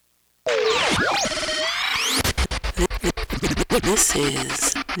This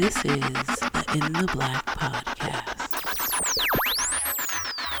is the In the Black podcast.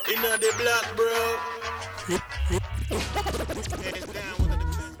 In the black, bro.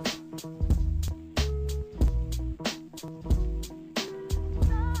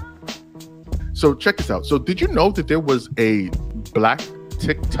 So check this out. So did you know that there was a black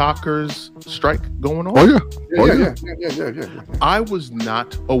TikTokers strike going on? Yeah. I was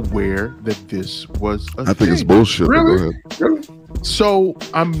not aware that this was a I think thing. it's bullshit. Really? So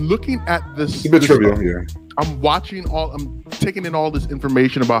I'm looking at this. A bit trivial, yeah. I'm taking in all this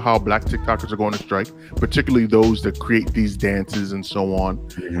information about how black TikTokers are going to strike, particularly those that create these dances and so on,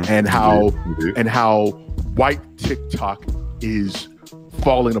 and how white TikTok is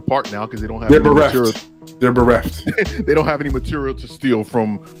falling apart now because they don't have any material. They're bereft. They don't have any material to steal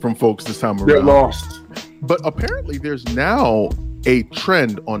from folks this time around. They're lost. But apparently there's now a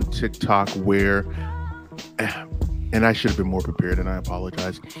trend on TikTok where, and I should have been more prepared and I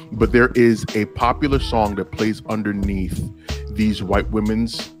apologize, but there is a popular song that plays underneath these white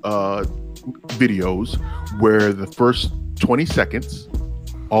women's videos where the first 20 seconds,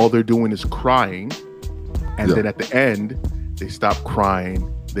 all they're doing is crying. And then at the end, they stop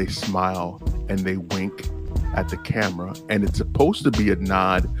crying, they smile, and they wink at the camera. And it's supposed to be a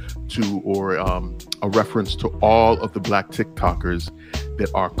nod to or a reference to all of the black TikTokers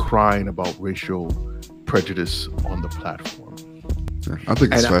that are crying about racial prejudice on the platform. I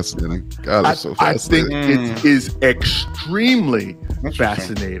think it's fascinating. God, it's so fascinating. I think it is extremely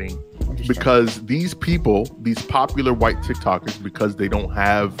fascinating because these people, these popular white TikTokers, because they don't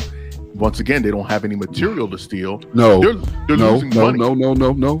have, once again, they don't have any material to steal. No, they're losing money.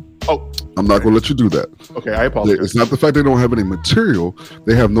 No. Oh, I'm not going to let you do that. Okay, I apologize. It's not the fact they don't have any material.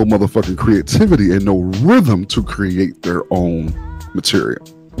 They have no motherfucking creativity and no rhythm to create their own material.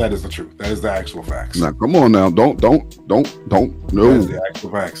 That is the truth. That is the actual facts. Now, come on now. Don't. No. That is the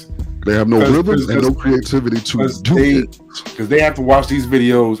actual facts. They have no rhythm and no creativity to do it. Because they have to watch these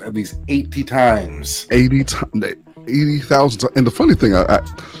videos at least 80 times. 80,000 times. And the funny thing,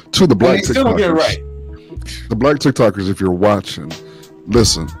 to the black TikTokers, still don't get it right. The black TikTokers, if you're watching,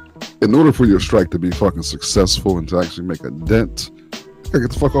 listen, in order for your strike to be fucking successful and to actually make a dent, you gotta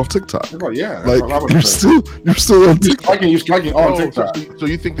get the fuck off TikTok. Oh, yeah. Like, you're still on TikTok. You're striking on TikTok. So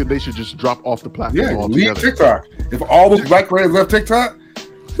you think that they should just drop off the platform Yeah, altogether? leave TikTok. If all those black creators left TikTok,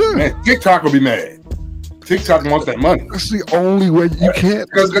 man, TikTok will be mad. TikTok wants that money. That's the only way you can't.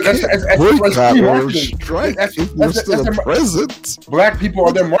 That's boycott free or marketing. strike That's if you're still a president. Black people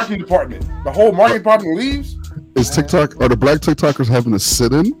are their marketing department. The whole marketing department leaves. Are the black TikTokers having a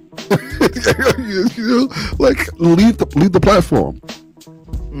sit-in? Like leave the platform.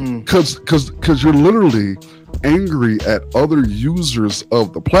 Because you're literally angry at other users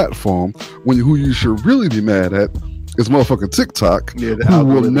of the platform when who you should really be mad at is motherfucking TikTok, who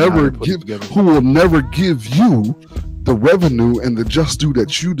will never give you the revenue and the just due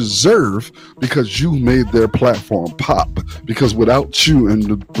that you deserve because you made their platform pop. Because without you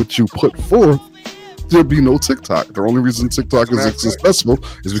and what you put forth, there'd be no TikTok. The only reason TikTok is successful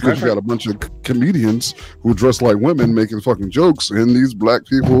is because you got a bunch of comedians who dress like women making fucking jokes and these black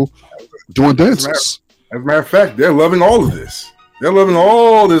people doing dances. As a matter of fact, they're loving all of this. They're loving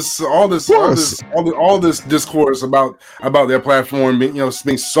all this discourse about their platform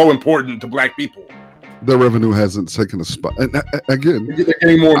being so important to black people. Their revenue hasn't taken a spot. And again, they're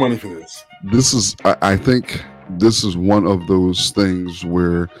getting more money for this. I think this is one of those things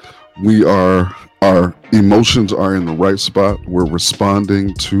where our emotions are in the right spot. We're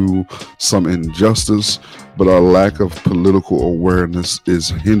responding to some injustice, but our lack of political awareness is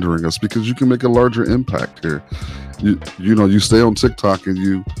hindering us because you can make a larger impact here. You stay on TikTok and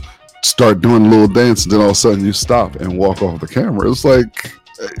you start doing a little dance, and then all of a sudden you stop and walk off the camera. It's like,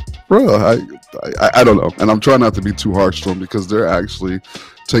 bro, I don't know. And I'm trying not to be too harsh to them because they're actually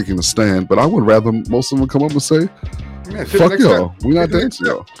taking a stand. But I would rather most of them come up and say, fuck y'all, we're not dancing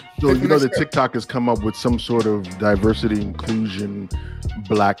y'all. So that TikTok has come up with some sort of diversity inclusion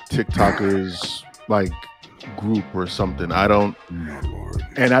black TikTokers like group or something. I don't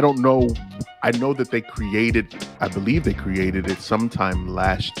know. I know that I believe they created it sometime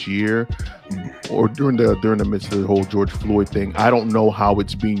last year or during the midst of the whole George Floyd thing. I don't know how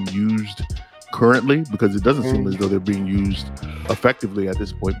it's being used currently because it doesn't seem as though they're being used effectively at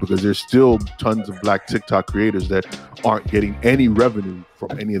this point because there's still tons of black TikTok creators that aren't getting any revenue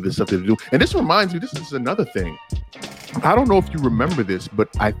from any of the stuff that they do. And this reminds me, this is another thing. I don't know if you remember this, but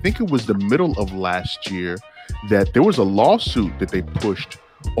I think it was the middle of last year that there was a lawsuit that they pushed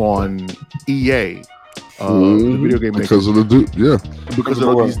on EA the video game makers, because of the dude, yeah, because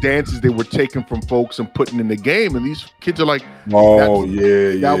of these dances they were taking from folks and putting in the game, and these kids are like, Oh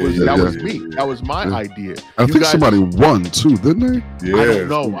that was yeah. me. That was my idea. I think somebody won too, didn't they? Yeah. I don't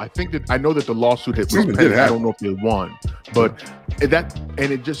know. I know that the lawsuit was Something did pending. I happen. don't know if they won, but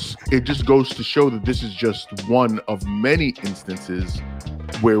it just goes to show that this is just one of many instances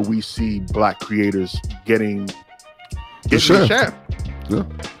where we see Black creators getting the shaft. Yeah.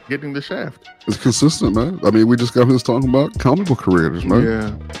 Getting the shaft. It's consistent, man. I mean, we just got this talking about comic book creators,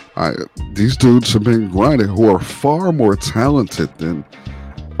 man. Yeah. These dudes have been grinding who are far more talented than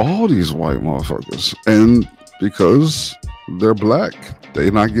all these white motherfuckers. And because they're Black,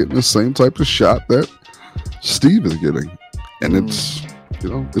 they're not getting the same type of shot that Steve is getting. And it's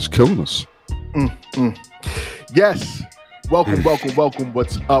killing us. Yes. Welcome.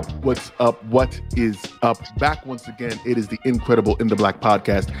 What's up? What is up? Back once again. It is the incredible In the Black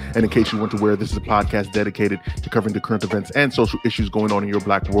podcast. And in case you weren't aware, this is a podcast dedicated to covering the current events and social issues going on in your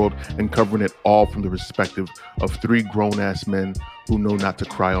Black world and covering it all from the perspective of three grown-ass men who know not to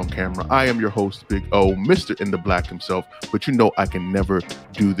cry on camera. I am your host, Big O, Mr. In the Black himself, but you know I can never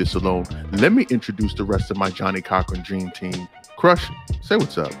do this alone. Let me introduce the rest of my Johnny Cochran dream team. Crush, say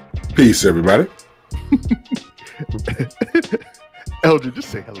what's up. Peace, everybody. Elgin, just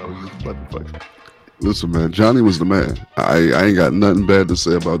say hello, you motherfucker. Listen, man, Johnny was the man. I ain't got nothing bad to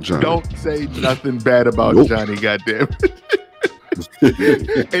say about Johnny. Don't say nothing bad about Johnny, goddamn.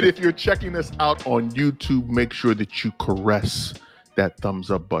 And if you're checking us out on YouTube, make sure that you caress that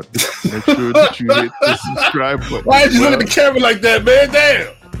thumbs up button. Make sure that you hit the subscribe button. Why did you look at the camera like that, man?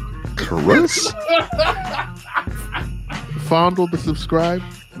 Damn. Caress? Fondle the subscribe.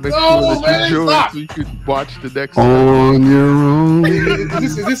 Make sure that you join so you can watch the next On your own.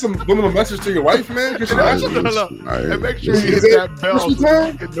 Is this some little message to your wife, man? No. And make sure you hit that bell so you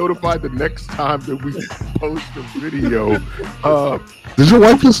get notified the next time that we post a video. Did your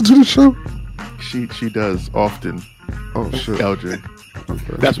wife listen to the show? She does often. Oh shit, LJ.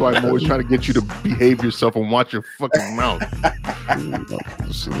 Okay. That's why I'm always trying to get you to behave yourself and watch your fucking mouth.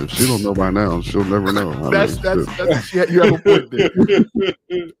 Listen, if she don't know by now, she'll never know. You have a point there.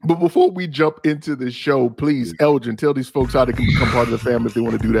 But before we jump into the show, please, Elgin, tell these folks how they can become part of the family if they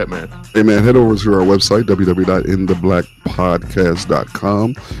want to do that, man. Hey man, head over to our website,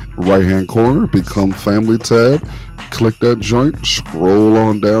 www.intheblackpodcast.com. Right hand corner, become family tab. Click that joint, scroll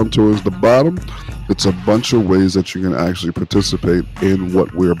on down towards the bottom. It's a bunch of ways that you can actually participate in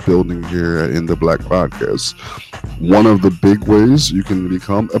what we're building here at In the Black Podcast. One of the big ways you can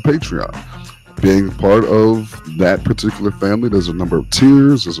become a Patreon. Being part of that particular family, there's a number of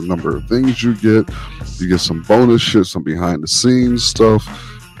tiers, there's a number of things you get. You get some bonus shit, some behind the scenes stuff.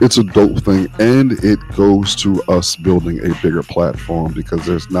 It's a dope thing, and it goes to us building a bigger platform because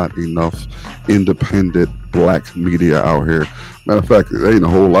there's not enough independent Black media out here. Matter of fact, there ain't a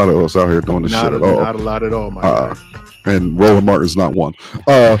whole lot of us out here doing this shit at all. Not a lot at all, my guy. And Roland Martin's not one.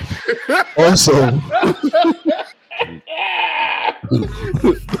 Also,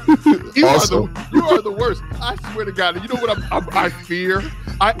 you are the worst. I swear to God. You know what I fear?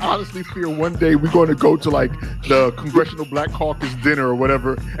 I honestly fear one day we're going to go to like the Congressional Black Caucus dinner or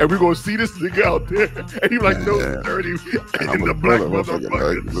whatever, and we're going to see this nigga out there, and he's like, no, 30 in the black motherfucker.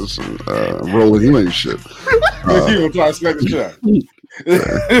 Like, listen, Roland, you ain't shit. He gonna try to smack the shit.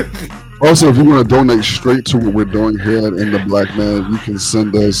 Also, if you want to donate straight to what we're doing here at In the Black Man, you can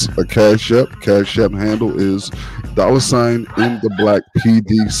send us a Cash App. Cash App handle is $ In the Black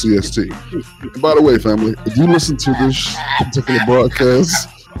PDCST. And by the way, family, if you listen to this particular broadcast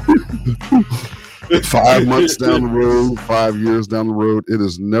 5 months down the road, 5 years down the road, it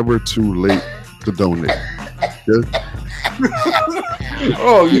is never too late to donate. Okay?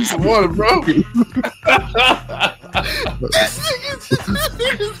 Oh, you some water, bro.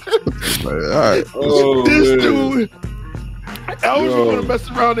 All right. Oh, This man. dude. I was going to mess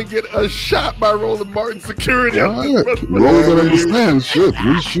around and get a shot by Roland Martin security. Roland don't understand shit.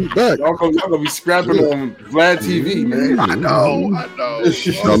 We shoot back. Y'all gonna be scrapping on Vlad TV, man. I know. No.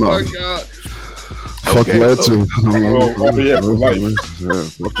 Oh my God. Fuck Vlad too. Yeah, for life. Yeah,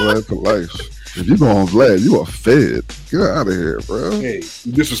 fuck Vlad for life. If you go on Vlad, you are fed. Get out of here, bro. Hey,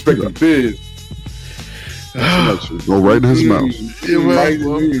 you disrespecting Biz. Go right in his mouth.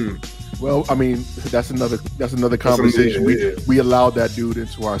 Well, I mean, that's another conversation. We allowed that dude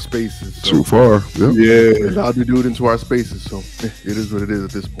into our spaces. So Too far. Yep. Yeah. we allowed the dude into our spaces, so it is what it is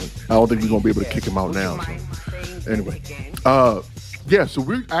at this point. I don't think we're gonna be able to kick him out now. So anyway, yeah. So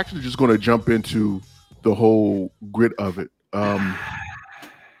we're actually just gonna jump into the whole grit of it.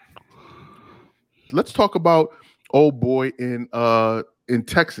 Let's talk about old boy in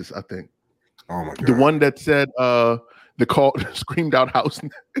Texas. I think Oh my god. The one that said the call screamed out house.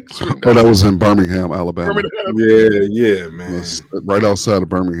 Oh, that was in Birmingham, Alabama. Yeah, man. It's right outside of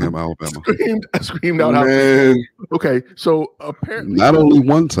Birmingham, Alabama. Screamed out house. Man. Okay, so apparently Not only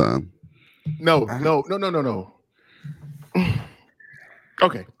one time. No.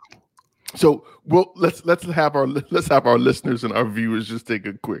 Okay, so let's have our listeners and our viewers just take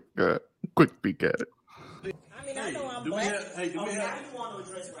a quick peek at it. I mean, I know I'm black.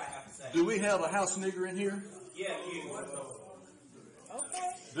 Do we have a house nigger in here? Yeah. Okay.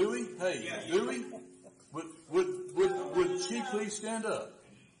 Do we? Hey, do we? Would she please stand up?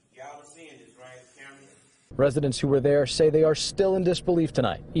 Y'all are seeing this, right? Camera. Residents who were there say they are still in disbelief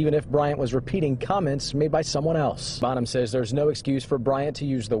tonight, even if Bryant was repeating comments made by someone else. Bonham says there's no excuse for Bryant to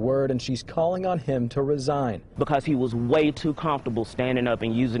use the word, and she's calling on him to resign. Because he was way too comfortable standing up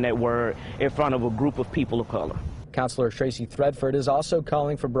and using that word in front of a group of people of color. Councilor Tracy Threadford is also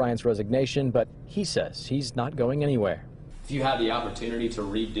calling for Bryant's resignation, but he says he's not going anywhere. If you had the opportunity to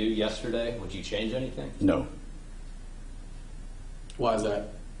redo yesterday, would you change anything? No. Why is that?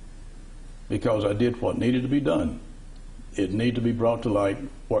 Because I did what needed to be done. It needed to be brought to light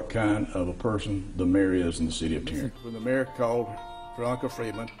what kind of a person the mayor is in the city of Tarrant. When the mayor called Veronica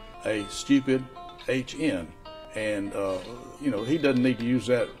Freeman a stupid HN, and he doesn't need to use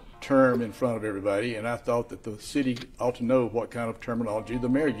that term in front of everybody, and I thought that the city ought to know what kind of terminology the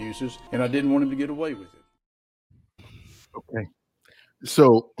mayor uses, and I didn't want him to get away with it. Okay,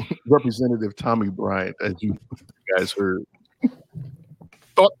 so Representative Tommy Bryant, as you guys heard,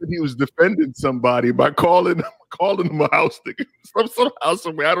 thought that he was defending somebody by calling him a house nigga. Some sort of house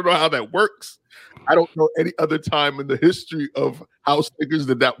somewhere. I don't know how that works. I don't know any other time in the history of house niggas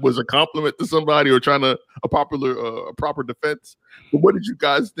that was a compliment to somebody or trying to a proper defense. But what did you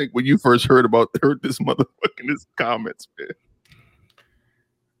guys think when you first heard this motherfucking his comments, man?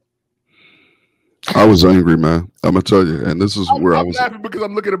 I was angry, man. I'm gonna tell you, and this is where I was laughing because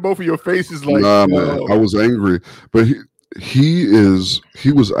I'm looking at both of your faces like, nah, man. I was angry, but he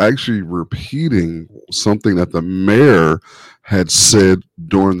was actually repeating something that the mayor had said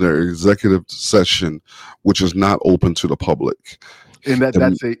during their executive session, which is not open to the public. And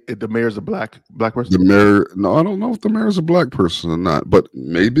the mayor's a black person? The mayor, no, I don't know if the mayor's a black person or not, but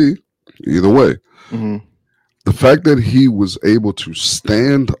maybe. Either way. Mm-hmm. The fact that he was able to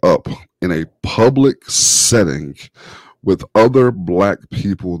stand up in a public setting with other black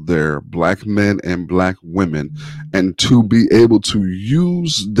people there, black men and black women, and to be able to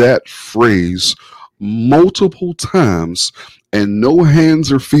use that phrase multiple times and no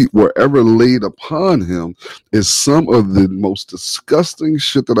hands or feet were ever laid upon him is some of the most disgusting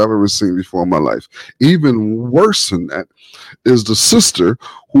shit that I've ever seen before in my life. Even worse than that is the sister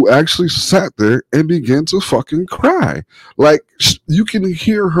who actually sat there and began to fucking cry. Like, you can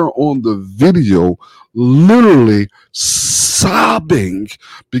hear her on the video literally sobbing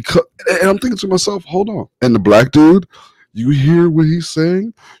because, and I'm thinking to myself, hold on. And the black dude, you hear what he's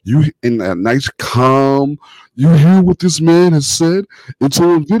saying? You in that nice calm, you hear what this man has said? It's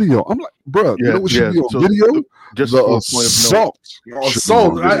on video. I'm like, bro, you know what should be on video? Just the for assault.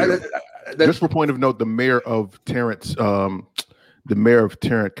 Just for point of note, the mayor of Tarrant, the mayor of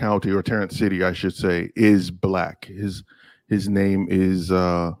Tarrant County or Tarrant City, I should say, is black. His name is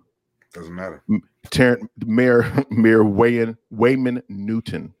doesn't matter. Tarrant Mayor Wayman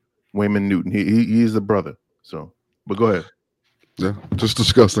Newton. Wayman Newton. He is the brother. So, but go ahead. Yeah, just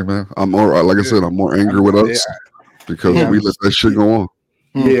disgusting, man. I'm more, like I said, I'm more angry with us because we let that shit go on.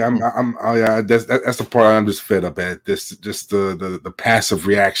 Yeah, that's the part I'm just fed up at. The passive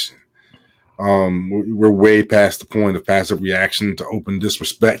reaction. We're way past the point of passive reaction to open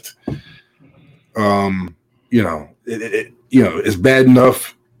disrespect. It's bad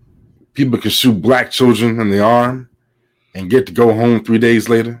enough people can shoot black children in the arm and get to go home 3 days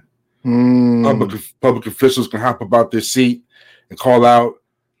later. Public officials can hop about their seat and call out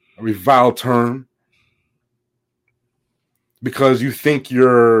a reviled term because you think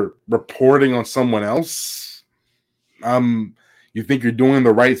you're reporting on someone else. You think you're doing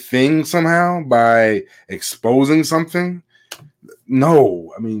the right thing somehow by exposing something.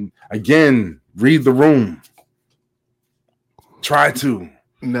 No, I mean, again, read the room. Try to.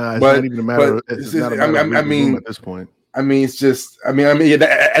 No, it's not even a matter. It's not a matter of reading the room at this point. I mean, it's just. At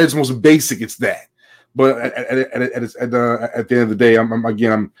its most basic, it's that. But at the end of the day, I'm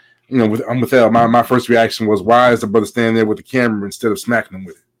with Elle. My first reaction was, why is the brother standing there with the camera instead of smacking him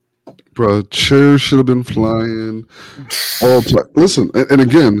with it? Bro, chairs should have been flying. Listen, and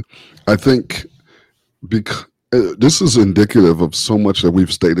again, I think because this is indicative of so much that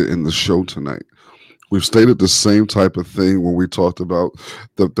we've stated in the show tonight. We've stated the same type of thing when we talked about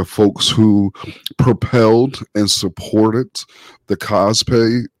the folks who propelled and supported the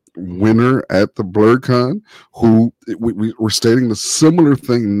cosplay winner at the BlerdCon, who we're stating the similar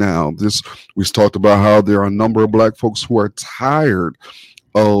thing now. We talked about how there are a number of black folks who are tired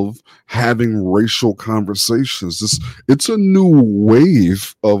of having racial conversations. It's a new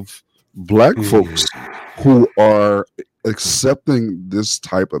wave of black folks who are accepting this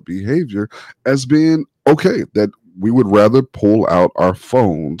type of behavior as being okay, that we would rather pull out our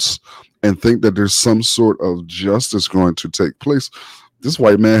phones and think that there's some sort of justice going to take place. This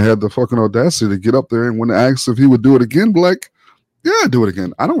white man had the fucking audacity to get up there, and when asked if he would do it again, black, yeah, I'd do it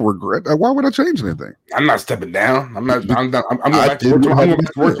again. I don't regret that. Why would I change anything? I'm not stepping down. I'm going back to work tomorrow. I'm going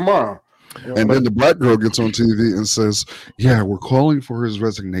back to work tomorrow. And then the black girl gets on TV and says, yeah, we're calling for his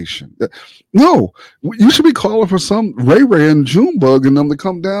resignation. No, you should be calling for some Ray Ray and Junebug and them to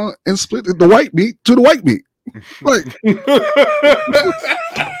come down and split the white meat to the white meat. Like,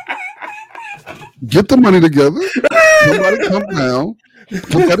 get the money together. Somebody come down,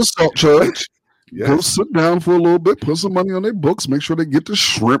 put that assault charge. Yes. Go sit down for a little bit, put some money on their books, make sure they get the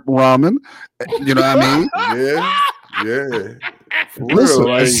shrimp ramen. You know what I mean? Yeah. Listen,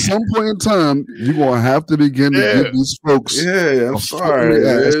 at some point in time, you're gonna have to begin to give these folks. Yeah, I'm sorry.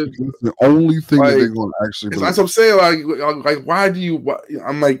 It's the only thing that they're gonna actually. That's what I'm saying. Like, why do you?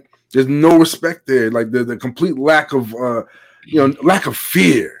 I'm like, there's no respect there. Like the complete lack of, lack of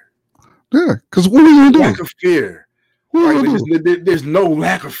fear. Yeah, because what are you doing? Lack of fear. There's no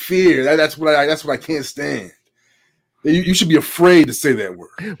lack of fear. That's what I can't stand. You should be afraid to say that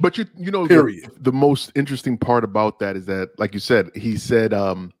word. But you know, the most interesting part about that is that, like you said, he said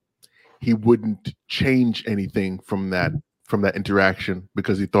he wouldn't change anything from that interaction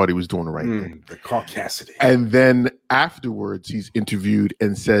because he thought he was doing the right thing. The caucasity. And then afterwards, he's interviewed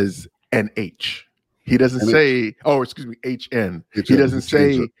and says NH. He doesn't say, HN. He doesn't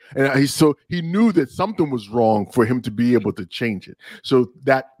say, and he knew that something was wrong for him to be able to change it. So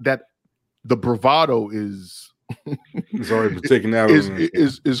that the bravado is it's already been taken out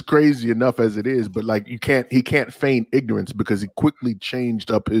is crazy enough as it is, but like he can't feign ignorance because he quickly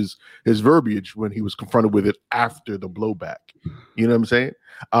changed up his verbiage when he was confronted with it after the blowback. You know what I'm saying?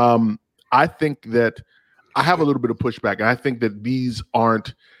 I think that I have a little bit of pushback, and I think that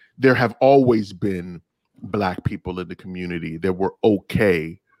there have always been black people in the community that were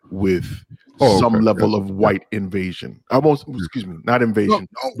okay with some level of white invasion. Not invasion.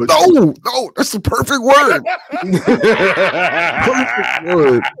 No, that's the perfect word. Perfect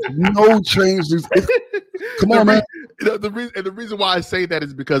word. No change. Come on, man. The reason why I say that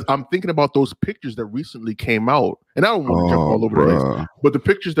is because I'm thinking about those pictures that recently came out, and I don't want to jump all over the place, but the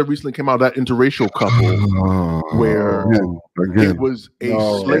pictures that recently came out, that interracial couple where it was a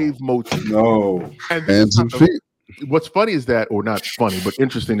slave motif. Hands and feet. What's funny is that, or not funny, but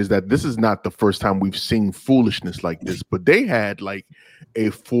interesting is that this is not the first time we've seen foolishness like this, but they had like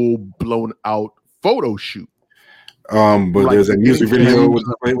a full blown out photo shoot. But like, there's a music video with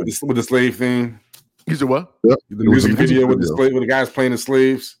the slave thing. You said what? Yep. The music video with the guys playing the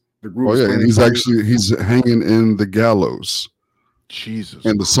slaves. The group. And he's hanging in the gallows. Jesus.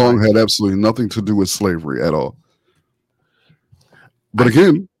 And the song had absolutely nothing to do with slavery at all. But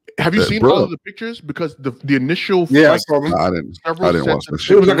again, have you seen all of the pictures? Because the initial I saw them. I didn't watch that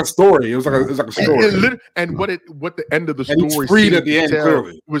shit. It was like a story. It was like a story. And what the end of the story freed at the end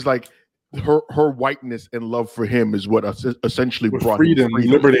clearly was like her whiteness and love for him is what essentially brought freedom,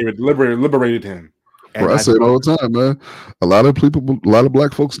 liberated him. Bro, I say it all the time, man. A lot of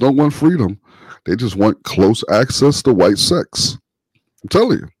black folks don't want freedom. They just want close access to white sex. I'm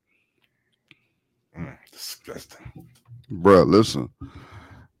telling you. Disgusting. Bro, listen.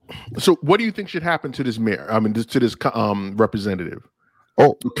 So what do you think should happen to this mayor? I mean, to this representative?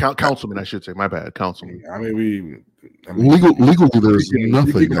 Councilman, I should say. My bad, councilman. I mean, legally, there's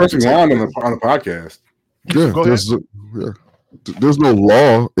nothing. Pressing on the podcast. Yeah, there's no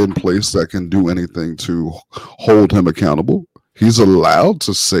law in place that can do anything to hold him accountable. He's allowed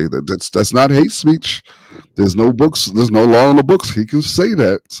to say that. That's not hate speech. There's no books. There's no law in the books. He can say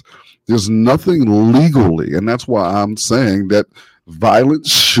that. There's nothing legally, and that's why I'm saying that violence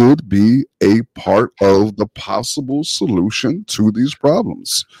should be a part of the possible solution to these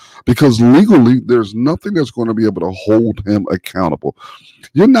problems, because legally there's nothing that's going to be able to hold him accountable.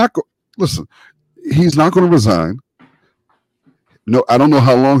 Listen, he's not going to resign. No, I don't know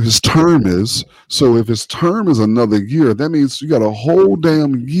how long his term is. So if his term is another year, that means you got a whole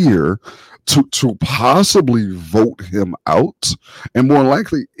damn year to possibly vote him out, and more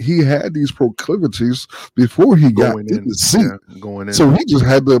likely he had these proclivities before he got in the seat. Going in. So he just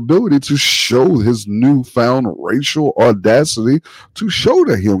had the ability to show his newfound racial audacity to show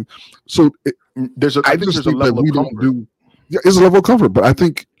to him. So I just think that we don't do. Yeah, it's a level of comfort, but I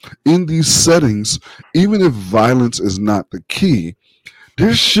think in these settings, even if violence is not the key,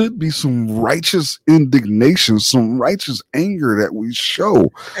 there should be some righteous indignation, some righteous anger that we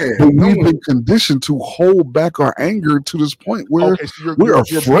show. But we've been conditioned to hold back our anger to this point where we're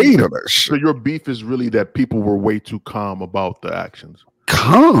afraid of that shit. So your beef is really that people were way too calm about the actions.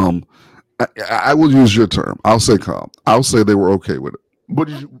 Calm? I will use your term. I'll say calm. I'll say they were okay with it. What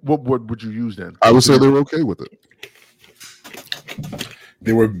would you use then? I would say they were okay with it.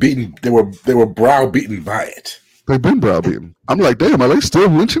 They were beaten. They were browbeaten by it. They've been browbeaten. I'm like, damn, are they still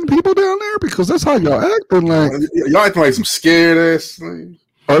lynching people down there? Because that's how y'all acting. Like y'all acting like some scared ass.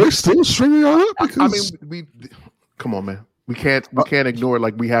 Are they still stringing y'all up? Because come on, man. We can't ignore it.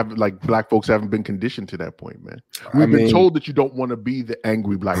 Like we have, like black folks haven't been conditioned to that point, man. We've been told that you don't want to be the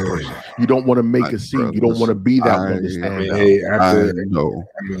angry black person. You don't want to make a scene. You don't want to be that one to stand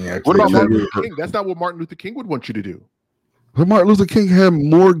out. What about Martin Luther King? That's not what Martin Luther King would want you to do. But Martin Luther King had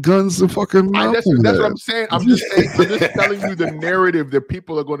more guns than fucking Malcolm. That's what I'm saying. I'm just telling you the narrative that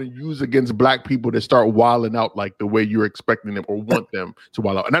people are going to use against black people to start wilding out like the way you're expecting them or want them to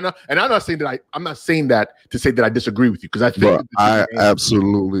wild out. And I'm not saying that I'm not saying that to say that I disagree with you, because I think I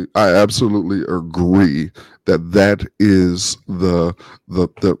absolutely agree that is the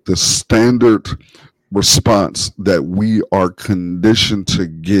standard response that we are conditioned to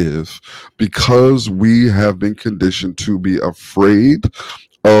give, because we have been conditioned to be afraid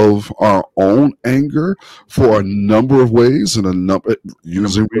of our own anger for a number of ways, and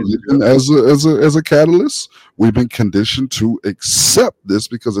using religion as a catalyst. We've been conditioned to accept this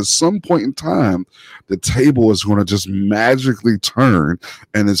because at some point in time the table is going to just magically turn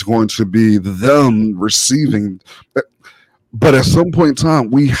and it's going to be them receiving. But at some point in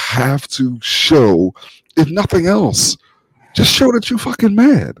time, we have to show, if nothing else, just show that you fucking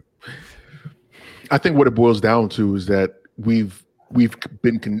mad. I think what it boils down to is that we've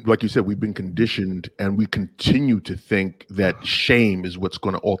been, like you said, we've been conditioned, and we continue to think that shame is what's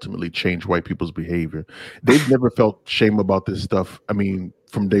going to ultimately change white people's behavior. They've never felt shame about this stuff. I mean,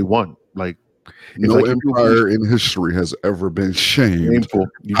 from day one, like no empire in history has ever been shamed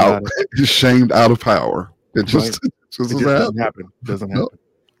out of power. It just. It doesn't happen.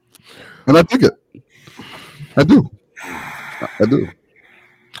 And I think it. I do.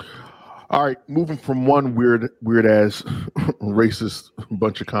 All right, moving from one weird ass racist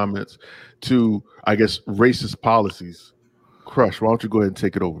bunch of comments to, I guess, racist policies. Crush, why don't you go ahead and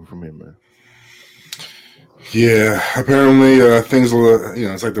take it over from here, man? Yeah, apparently things are,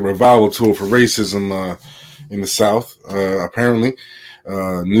 it's like the revival tool for racism in the South. Apparently,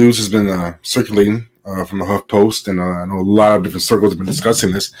 news has been circulating from the HuffPost, and I know a lot of different circles have been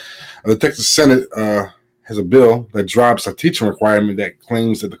discussing this. The Texas Senate has a bill that drops a teaching requirement that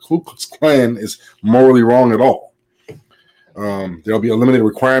claims that the Ku Klux Klan is morally wrong at all. There'll be eliminated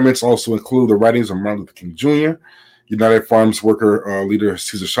requirements, also include the writings of Martin Luther King Jr., United Farms Worker leader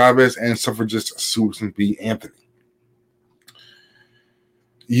Cesar Chavez, and suffragist Susan B. Anthony.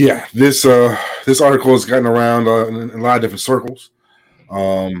 Yeah, this article has gotten around in a lot of different circles.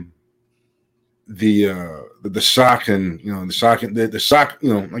 The shock and the shock,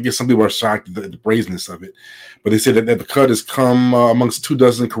 I guess some people are shocked at the brazenness of it, but they say that the cut has come amongst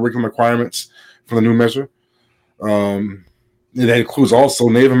 24 curriculum requirements for the new measure. That includes also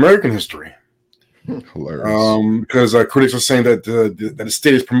Native American history. Hilarious. Because critics are saying that the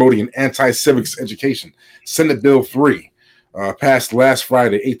state is promoting an anti-civics education. Senate Bill 3, passed last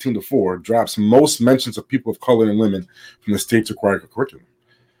Friday, 18-4, drops most mentions of people of color and women from the state's required curriculum.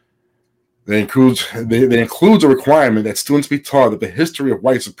 That includes a requirement that students be taught that the history of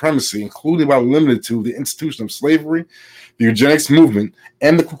white supremacy, including but limited to the institution of slavery, the eugenics movement,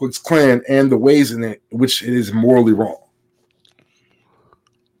 and the Ku Klux Klan, and the ways in which it is morally wrong.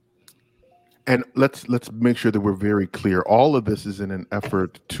 And let's make sure that we're very clear. All of this is in an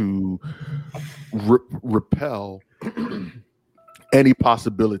effort to repel any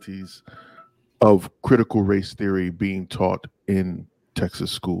possibilities of critical race theory being taught in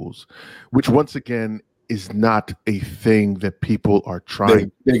Texas schools, which once again is not a thing that people are trying.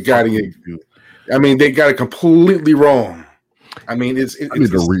 They got it. I mean, they got it completely wrong. I mean, I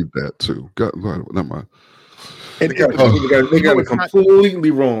need to read that too. Go ahead, never mind. They got it completely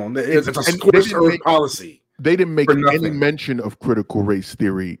wrong. It's a scorched earth policy. They didn't make any mention of critical race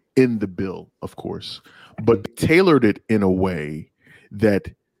theory in the bill, of course, but tailored it in a way that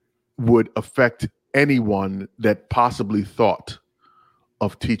would affect anyone that possibly thought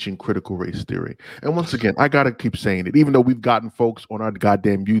of teaching critical race theory. And once again, I gotta keep saying it, even though we've gotten folks on our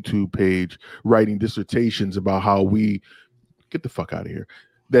goddamn YouTube page writing dissertations about how we get the fuck out of here,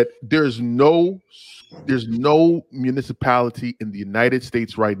 that there's no municipality in the United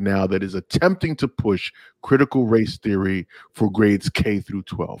States right now that is attempting to push critical race theory for grades K through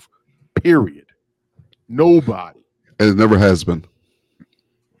 12. Period. Nobody. And it never has been.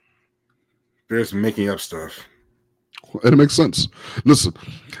 There's making up stuff. And it makes sense. Listen,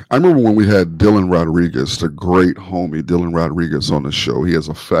 I remember when we had Dylan Rodriguez, the great homie Dylan Rodriguez, on the show. He has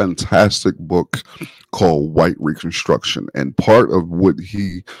a fantastic book called White Reconstruction. And part of what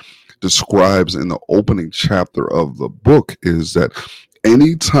he describes in the opening chapter of the book is that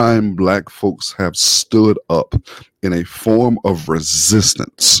anytime Black folks have stood up in a form of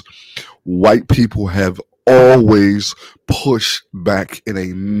resistance, white people have always pushed back in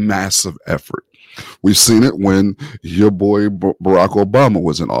a massive effort. We've seen it when your boy Barack Obama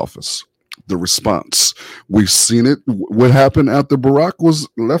was in office. The response. We've seen it. What happened after Barack was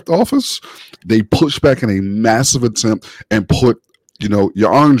left office? They pushed back in a massive attempt and put,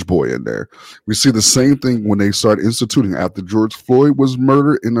 your orange boy in there. We see the same thing when they started instituting after George Floyd was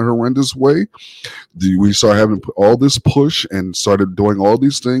murdered in a horrendous way. We started having all this push and started doing all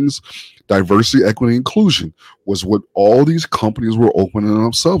these things. Diversity, equity, inclusion was what all these companies were opening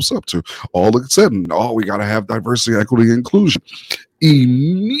themselves up to. All of a sudden, we got to have diversity, equity, inclusion.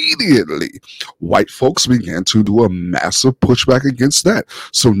 Immediately, white folks began to do a massive pushback against that.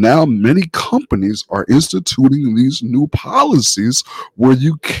 So now many companies are instituting these new policies where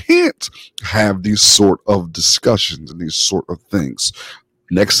you can't have these sort of discussions and these sort of things.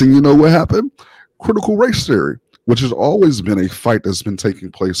 Next thing you know, what happened? Critical race theory, which has always been a fight that's been taking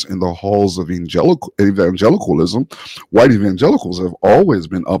place in the halls of evangelicalism. White evangelicals have always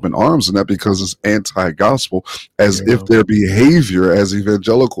been up in arms in that because it's anti-gospel, as if their behavior as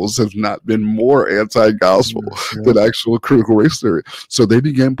evangelicals has not been more anti-gospel than actual critical race theory. So they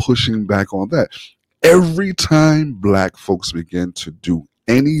began pushing back on that. Every time Black folks begin to do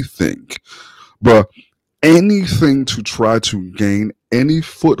anything to try to gain any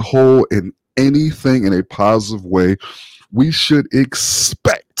foothold in anything in a positive way, we should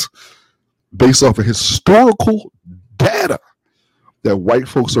expect, based off of historical data, that white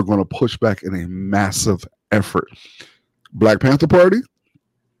folks are going to push back in a massive effort. Black Panther Party,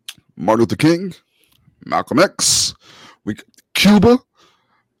 Martin Luther King, Malcolm X, Cuba,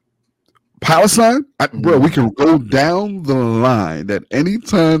 Palestine. We can go down the line that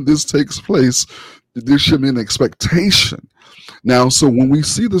anytime this takes place, there should be an expectation. Now, so when we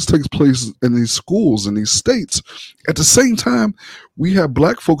see this takes place in these schools, in these states, at the same time, we have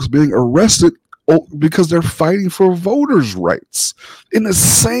Black folks being arrested because they're fighting for voters' rights in the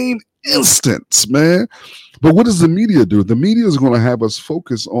same instance, man. But what does the media do? The media is going to have us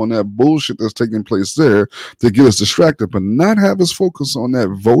focus on that bullshit that's taking place there to get us distracted, but not have us focus on that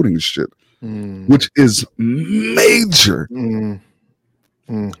voting shit, which is major.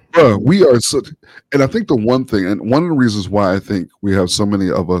 We are such, and I think the one thing, and one of the reasons why I think we have so many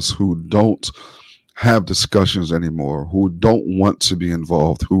of us who don't have discussions anymore, who don't want to be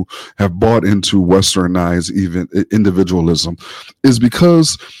involved, who have bought into westernized even individualism, is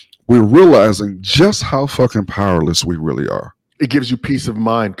because we're realizing just how fucking powerless we really are. It gives you peace of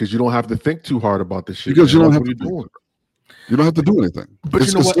mind because you don't have to think too hard about this shit. Because you don't have to do it. You don't have to do anything. But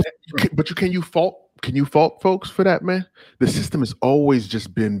you know what? Can you fault folks for that, man? The system has always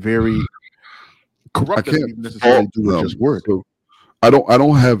just been very corrupt. I can't fault them. So I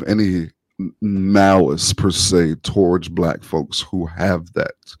don't have any malice per se towards Black folks who have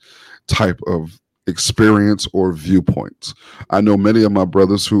that type of experience or viewpoints. I know many of my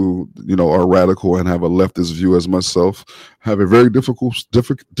brothers who, are radical and have a leftist view as myself, have a very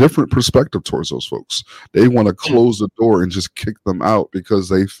different perspective towards those folks. They want to close the door and just kick them out because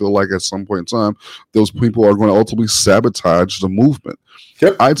they feel like at some point in time, those people are going to ultimately sabotage the movement.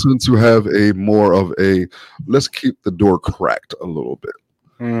 Yep. I tend to have a more of a, let's keep the door cracked a little bit.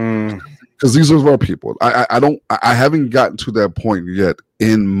 Because these are our people. I haven't gotten to that point yet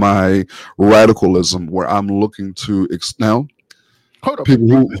in my radicalism where I'm looking to now. Hold up. People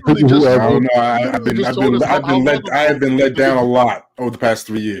who I have been let down a lot over the past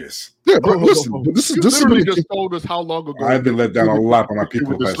 3 years. Yeah, bro. Listen, this literally just told us how long ago I've been let down a lot by my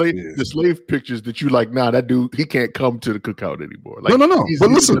people. The slave pictures that you like. Nah, that dude, he can't come to the cookout anymore. Like, no. But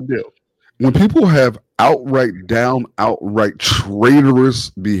listen, when people have outright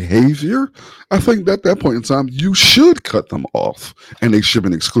traitorous behavior, I think that at that point in time, you should cut them off and they should have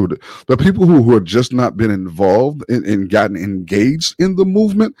been excluded. But people who have just not been involved and gotten engaged in the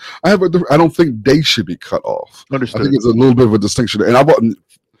movement, I don't think they should be cut off. Understood. I think it's a little bit of a distinction. And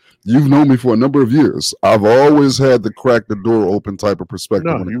you've known me for a number of years. I've always had the crack the door open type of perspective.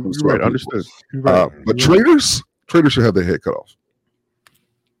 No, you're right. Understood. You're right. But traitors should have their head cut off.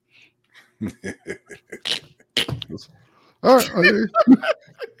 All right.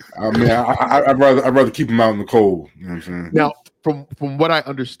 I mean, I'd rather keep them out in the cold. You know what I'm saying? Now, from what I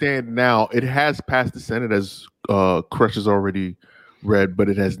understand now, it has passed the Senate, as Crush has already read, but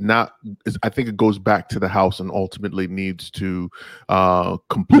it has not. I think it goes back to the House and ultimately needs to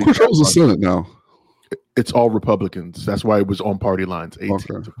complete. Who controls the Senate now? It's all Republicans. That's why it was on party lines,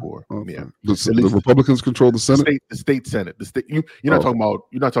 18-4. Okay. Yeah, the Republicans control the Senate. The state Senate. The state. You're not talking about.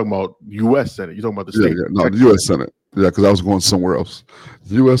 You're not talking about U.S. Senate. You're talking about the state. Yeah, no, the U.S. Senate. Yeah, because I was going somewhere else.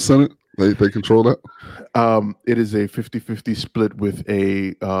 The U.S. Senate. They control that. It is a 50-50 split with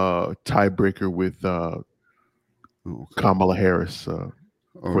a tiebreaker with Kamala Harris. The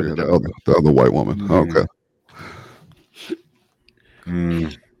other white woman. Mm. Okay.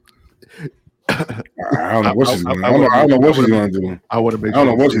 I don't know what she's going to do. I don't know what she's going to do. I want to make. I don't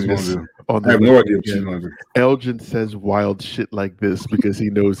know what she's going to do. I have no idea what she's going to do. Elgin says wild shit like this because he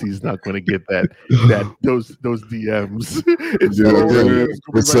knows he's not going to get those DMs.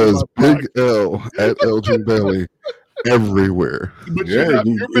 It says Big L at Elgin Bailey everywhere. But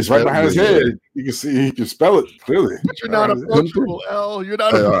it's right behind his head. You can see, he can spell it clearly. But you're not approachable, L. You're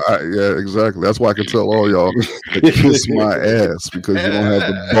not. Yeah, exactly. That's why I can tell all y'all to kiss my ass because you don't have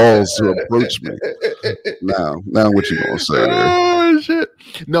the balls to approach me. Now, what you gonna say there? Oh shit!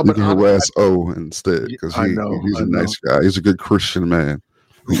 No, you can harass O instead because he's a nice guy. He's a good Christian man.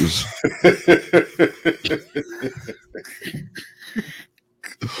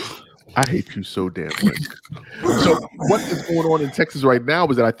 I hate you so damn much. So what is going on in Texas right now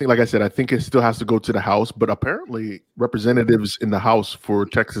is that I think, like I said, I think it still has to go to the House, but apparently representatives in the House for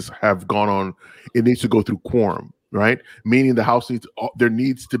Texas have gone on. It needs to go through quorum, right? Meaning the House there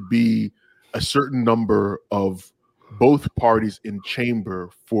needs to be a certain number of both parties in chamber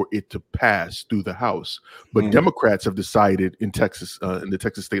for it to pass through the House. But Democrats have decided in Texas, in the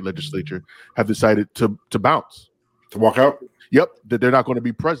Texas state legislature, have decided to bounce. To walk out? Yep, that they're not going to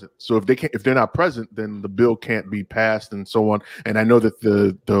be present. So if they're not present, then the bill can't be passed and so on. And I know that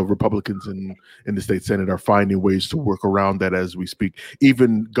the Republicans in the state Senate are finding ways to work around that as we speak.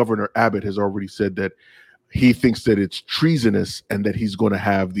 Even Governor Abbott has already said that he thinks that it's treasonous and that he's going to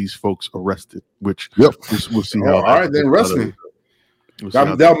have these folks arrested, which we'll see how. All right, then arrest them.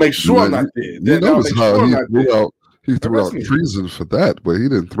 That'll make sure I'm not dead. He threw out treason for that, but he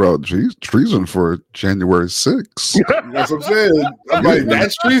didn't throw out treason for January 6th. That's what I'm saying. I'm like,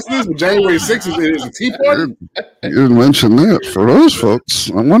 that's treasonous, but January 6th is a tea party? You didn't mention that for those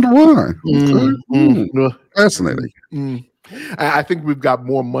folks. I wonder why. Okay. Fascinating. I think we've got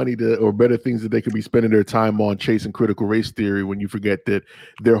more money or better things that they could be spending their time on chasing critical race theory when you forget that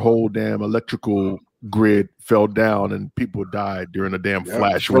their whole damn electrical grid fell down and people died during a damn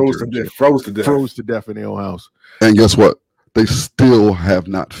flash. Froze to death in their own house. And guess what? They still have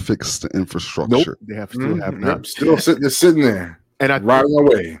not fixed the infrastructure. Nope, they have not. Still sitting there and riding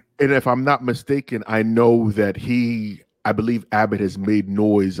away. And if I'm not mistaken, I know that I believe Abbott has made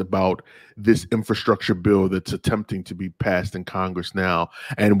noise about this infrastructure bill that's attempting to be passed in Congress now,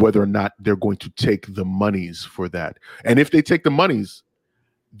 and whether or not they're going to take the monies for that. And if they take the monies,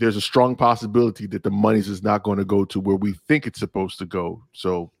 there's a strong possibility that the monies is not going to go to where we think it's supposed to go.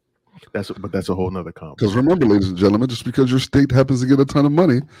 So that's a whole nother conversation. Because remember, ladies and gentlemen, just because your state happens to get a ton of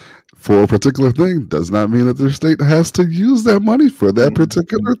money for a particular thing does not mean that their state has to use that money for that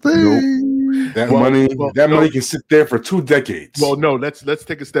particular thing. That money can sit there for 2 decades. Well, no, let's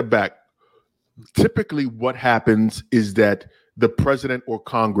take a step back. Typically, what happens is that the president or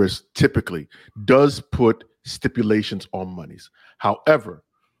Congress typically does put stipulations on monies. However,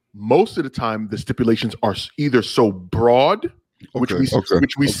 most of the time, the stipulations are either so broad, which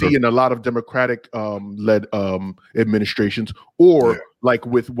we see in a lot of Democratic led administrations, or like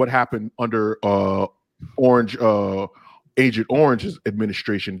with what happened under Agent Orange's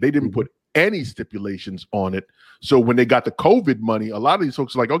administration, they didn't put any stipulations on it. So when they got the COVID money, a lot of these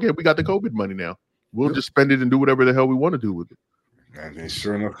folks are like, okay, we got the COVID money now. We'll just spend it and do whatever the hell we want to do with it. And they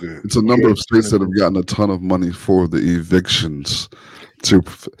sure enough did. It's a number of states that have gotten a ton of money for the evictions. It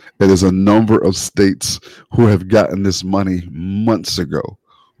is a number of states who have gotten this money months ago,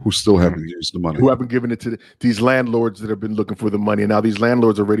 who still haven't used the money. Who haven't given it to these landlords that have been looking for the money. And now these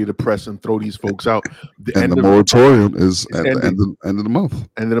landlords are ready to press and throw these folks out. And the moratorium is at the end of the month.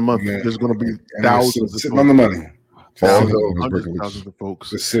 End of the month. There's going to be thousands sitting on the money. Hundreds of thousands of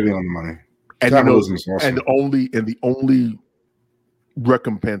folks. Just sitting on the money. And, the only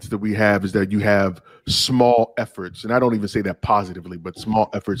recompense that we have is that you have small efforts, and I don't even say that positively, but small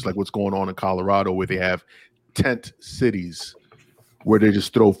efforts like what's going on in Colorado, where they have tent cities where they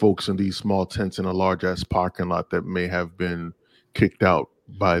just throw folks in these small tents in a large ass parking lot that may have been kicked out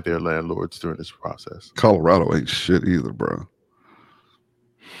by their landlords during this process. Colorado ain't shit either, bro.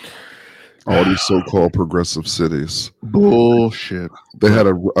 All these so-called progressive cities. Bullshit. They had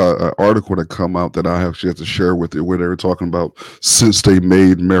an article that come out that I actually have to share with you, where they were talking about since they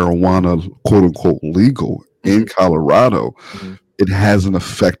made marijuana quote-unquote legal in Colorado, it hasn't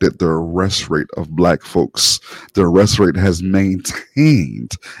affected the arrest rate of black folks. The arrest rate has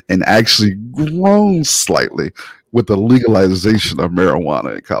maintained and actually grown slightly with the legalization of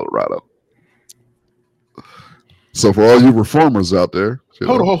marijuana in Colorado. So for all you reformers out there,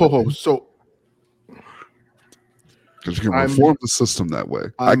 hold on. So because you can reform the system that way.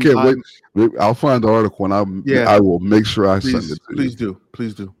 I can't wait. I'll find the article and I will make sure I send it to you.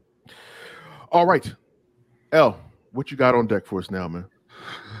 Please do. All right. L, what you got on deck for us now, man?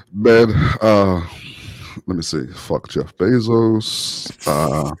 Man, let me see. Fuck Jeff Bezos.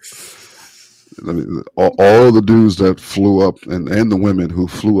 All the dudes that flew up and the women who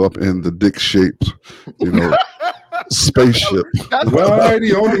flew up in the dick-shaped, spaceship. Why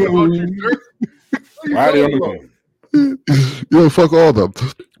the only one? Fuck all of them.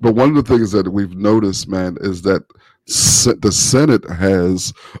 But one of the things that we've noticed, man, is that the Senate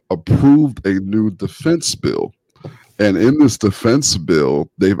has approved a new defense bill. And in this defense bill,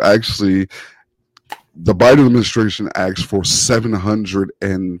 the Biden administration asked for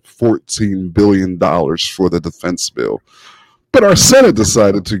 $714 billion for the defense bill. But our Senate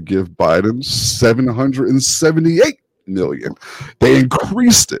decided to give Biden $778 million. They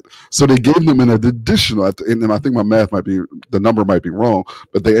increased it. So they gave them an additional, and I think the number might be wrong,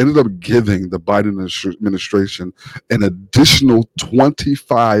 but they ended up giving the Biden administration an additional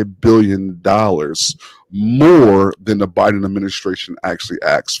 $25 billion more than the Biden administration actually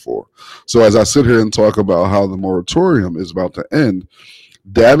asked for. So as I sit here and talk about how the moratorium is about to end,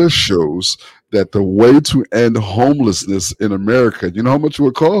 data shows that the way to end homelessness in America, you know how much it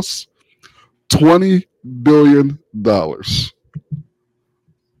would cost? $20 billion. $20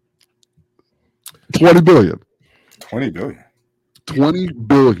 billion. $20 billion. $20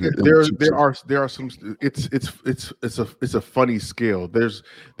 billion. There are some. It's a funny scale. There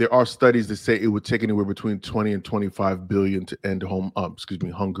are studies that say it would take anywhere between 20 and 25 billion to end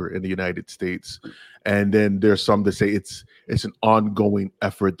hunger in the United States, and then there's some that say it's an ongoing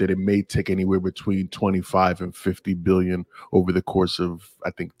effort that it may take anywhere between 25 and 50 billion over the course of,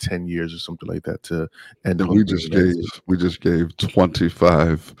 I think, 10 years or something like that to end. And we just gave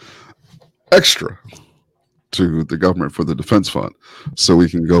 25 extra to the government for the defense fund, so we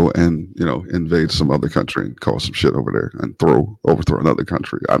can go and invade some other country and cause some shit over there and overthrow another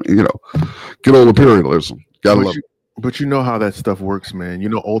country. I mean, get all the imperialism. Gotta love it. But you know how that stuff works, man.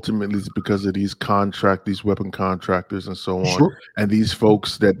 Ultimately it's because of these weapon contractors and so on. Sure. And these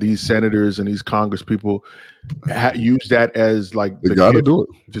folks these senators and these Congress people use that as like they gotta do it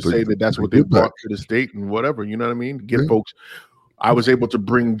to say that's what they brought to the state and whatever. You know what I mean? Get folks. I was able to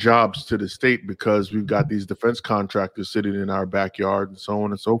bring jobs to the state because we've got these defense contractors sitting in our backyard and so on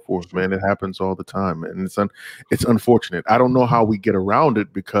and so forth, man. It happens all the time, and it's unfortunate. I don't know how we get around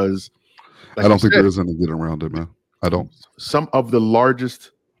it because I don't think there is any getting around it, man. I don't. Some of the largest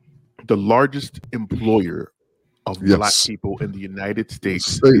employer of black people in the United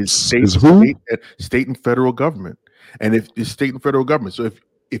States is state and federal government, and if it's state and federal government. So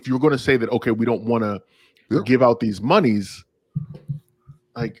if you're going to say that, okay, we don't want to give out these monies.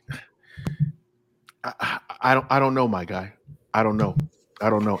 Like, I don't know, my guy. I don't know,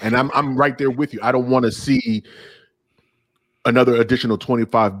 and I'm right there with you. I don't want to see another additional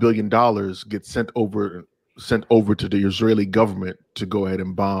 $25 billion get sent over to the Israeli government to go ahead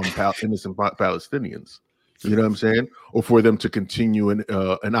and bomb innocent Palestinians. You know what I'm saying? Or for them to continue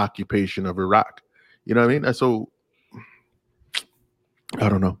an occupation of Iraq. You know what I mean? So I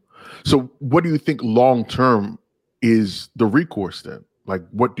don't know. So what do you think long term is the recourse then? Like,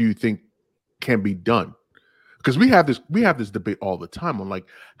 what do you think can be done? Because we have this debate all the time on like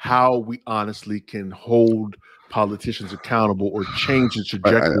how we honestly can hold politicians accountable or change the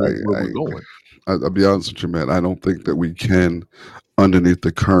trajectory of where we're going. I'll be honest with you, man. I don't think that we can, underneath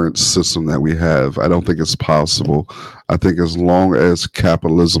the current system that we have. I don't think it's possible. I think as long as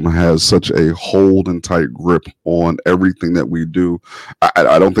capitalism has such a hold and tight grip on everything that we do,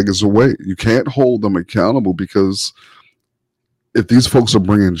 I don't think it's a way. You can't hold them accountable, because if these folks are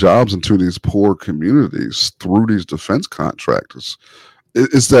bringing jobs into these poor communities through these defense contractors,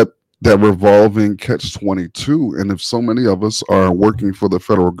 it's that revolving catch-22. And if so many of us are working for the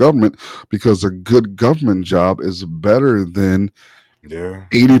federal government because a good government job is better than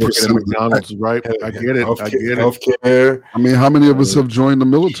 80% of McDonald's, right? I get it. I get it. Healthcare. I mean, how many of us have joined the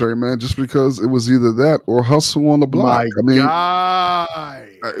military, man, just because it was either that or hustle on the block?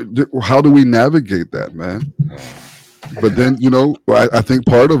 How do we navigate that, man? But then, I think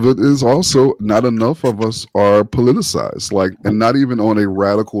part of it is also not enough of us are politicized, and not even on a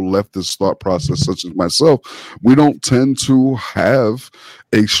radical leftist thought process such as myself. We don't tend to have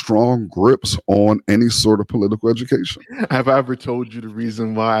a strong grips on any sort of political education. Have I ever told you the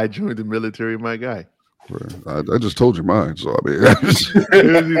reason why I joined the military, my guy? I just told you mine, so I mean, it was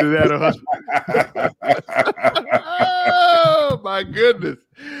either that or oh my goodness!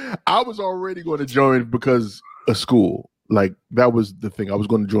 I was already going to join because of school. Like, that was the thing. I was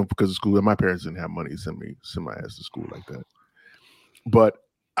going to join because of school, and my parents didn't have money to send my ass to school like that. But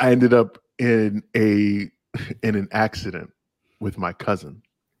I ended up in an accident with my cousin,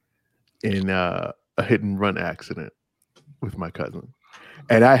 in a hit and run accident with my cousin,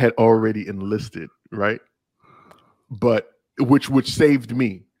 and I had already enlisted, right? But which saved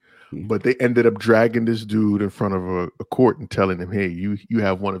me. But they ended up dragging this dude in front of a court and telling him, "Hey, you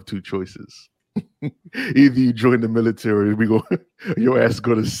have one of two choices. Either you join the military, or your ass is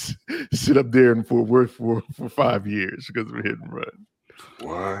going to sit up there in Fort Worth for 5 years because of a hit and run."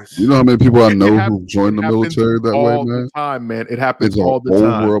 What? You know how many people I know who joined the military that way, man? All the time, man. It happens all the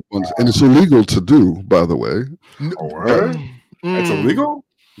time. And it's illegal to do, by the way. It's illegal?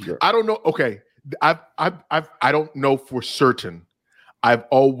 I don't know. Okay. I don't know for certain. I've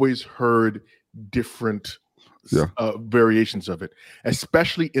always heard different variations of it,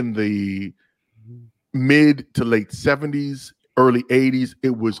 especially in the mid to late 70s, early 80s.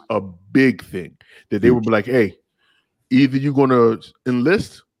 It was a big thing that they would be like, "Hey, either you're going to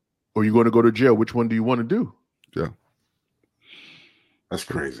enlist or you're going to go to jail. Which one do you want to do?" Yeah. That's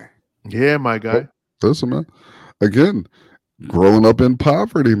crazy. Yeah, my guy. Listen, man. Again, growing up in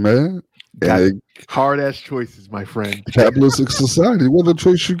poverty, man. Hard ass choices, my friend. Capitalistic society. What other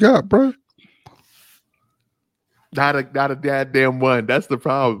choice you got, bro? Not a goddamn one. That's the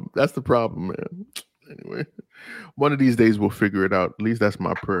problem. That's the problem, man. Anyway, one of these days we'll figure it out. At least that's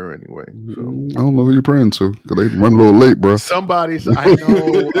my prayer, anyway. So. I don't know who you're praying to, because they run a little late, bro. Somebody, I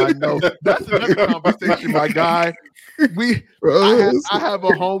know. That's another conversation, my guy. I have a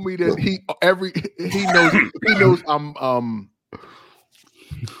homie that he knows I'm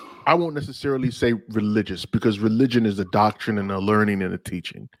I won't necessarily say religious, because religion is a doctrine and a learning and a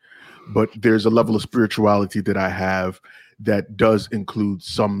teaching. But there's a level of spirituality that I have that does include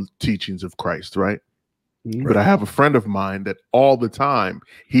some teachings of Christ, right? Mm-hmm. But I have a friend of mine that all the time,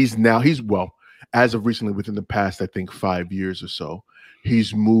 he's as of recently, within the past, I think 5 years or so,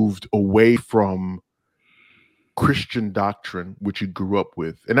 he's moved away from Christian doctrine, which he grew up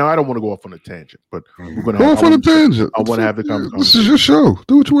with. And now I don't want to go off on a tangent, but we're going to go off on a tangent. I want to have the conversation. This is your show.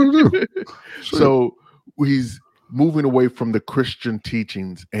 Do what you want to do. So he's moving away from the Christian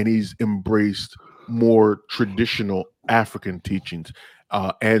teachings, and he's embraced more traditional African teachings,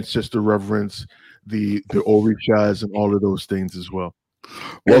 ancestor reverence, the orishas, and all of those things as well.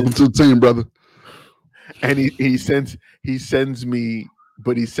 Welcome to the team, brother. And he sends me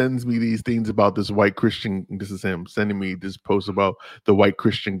these things about this white Christian. This is him sending me this post about the white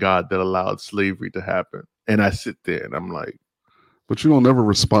Christian God that allowed slavery to happen. And I sit there and I'm like, but you don't ever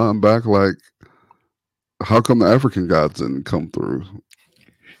respond back like, how come the African gods didn't come through?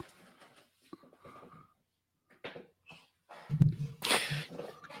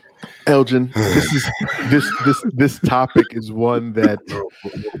 Elgin, this topic is one that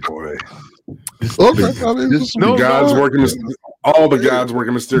all the gods work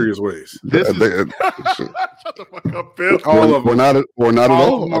in mysterious ways. Shut the fuck up, Bill. All of them. Or not at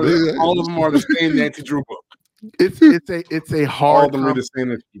all. All of them are the same Nancy Drew book. It's a hard.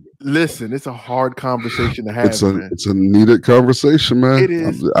 Listen, it's a hard conversation to have. It's a needed conversation, man. It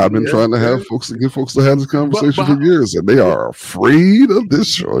is. I've been trying to get folks to have this conversation for years, and they are afraid of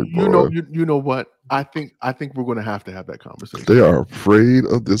this show. You know what? I think we're going to have that conversation. They are afraid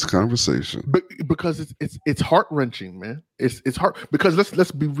of this conversation, because it's heart wrenching, man. It's hard, because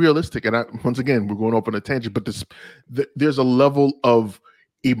let's be realistic. And once again, we're going off on a tangent, but there's a level of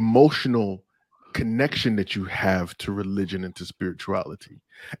emotional connection that you have to religion and to spirituality.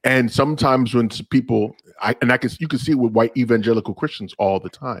 And sometimes when people, you can see it with white evangelical Christians all the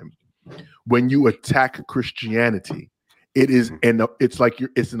time. When you attack Christianity, it's like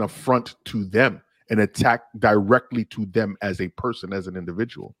it's an affront to them, an attack directly to them as a person, as an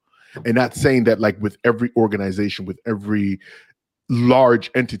individual. And not saying that like with every organization, with every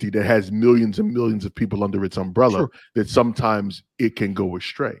large entity that has millions and millions of people under its umbrella, that sometimes it can go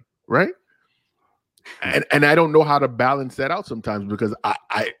astray, right? And I don't know how to balance that out sometimes, because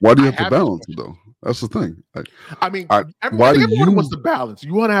why do you have to balance it though? That's the thing. Everyone wants to balance.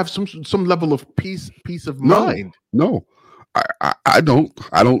 You want to have some level of peace of mind. No, I don't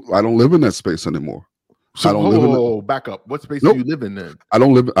live in that space anymore. So back up. What space do you live in then? I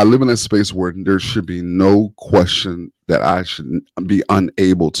live in a space where there should be no question that I should be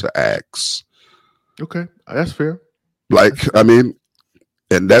unable to ask. Okay, that's fair. And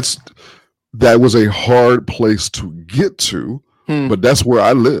that was a hard place to get to, but that's where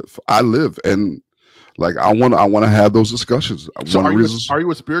I live. And like I want to have those discussions. So are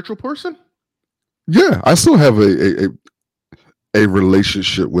you a spiritual person? Yeah, I still have a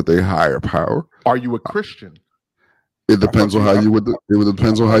relationship with a higher power. Are you a Christian? It depends on how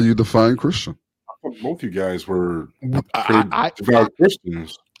you define Christian. I thought both you guys were devout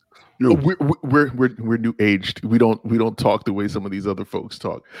Christians. No, we're new aged. We don't talk the way some of these other folks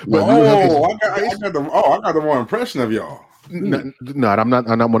talk. But I got the wrong impression of y'all. No, I'm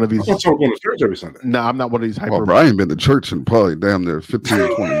not one of these. I thought you were going to church every Sunday. No, I'm not one of these hyper. Well, bro, I ain't been to church in probably damn near 15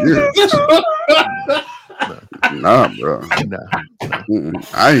 or 20 years. Nah, bro.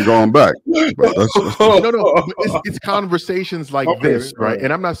 I ain't going back. No. It's conversations like this, right?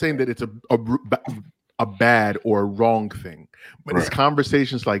 And I'm not saying that it's a bad or a wrong thing, but it's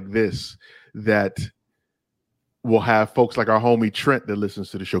conversations like this that will have folks like our homie Trent that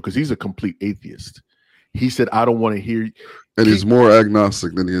listens to the show, because he's a complete atheist. He said, "I don't want to hear." And he's more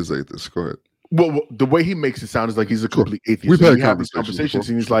agnostic than he is atheist. Go ahead. Well, the way he makes it sound is like he's a complete atheist. We have these conversations,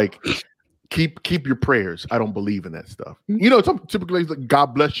 and he's like, keep your prayers. I don't believe in that stuff. You know, typically it's like, God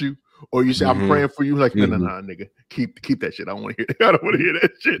bless you, or you say, I'm praying for you. Like, no, nigga, keep that shit. I don't want to hear that. I don't want to hear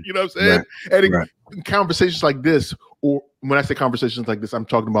that shit. You know what I'm saying? Right. And in conversations like this, or when I say conversations like this, I'm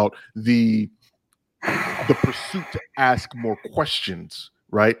talking about the pursuit to ask more questions,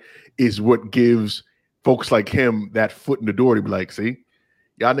 right? Is what gives folks like him that foot in the door to be like, see,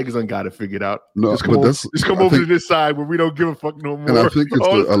 y'all niggas ain't got it figured out. No, just come over to this side where we don't give a fuck no more. And I think it's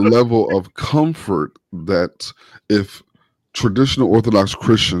a level of comfort that if traditional Orthodox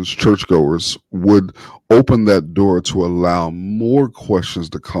Christians, churchgoers, would open that door to allow more questions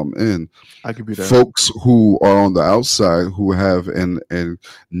to come in, I could be that. Folks who are on the outside who have a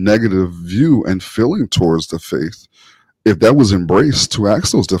negative view and feeling towards the faith, if that was embraced, to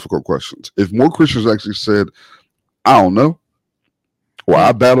ask those difficult questions. If more Christians actually said, I don't know, or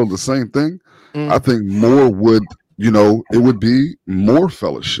I battled the same thing, I think more would, it would be more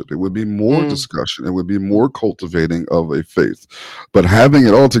fellowship. It would be more discussion. It would be more cultivating of a faith. But having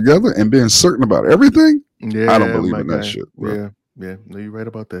it all together and being certain about everything, I don't believe in that shit, bro. Yeah. No, you're right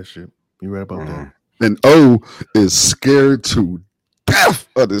about that shit. You're right about that. And O is scared to death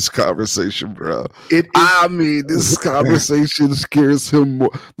of this conversation, bro. This conversation scares him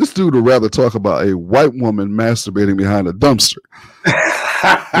more. This dude would rather talk about a white woman masturbating behind a dumpster.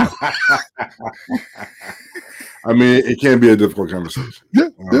 I mean, it can be a difficult conversation. Yeah,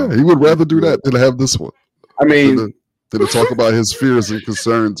 he would rather do that than have this one. I mean, than to talk about his fears and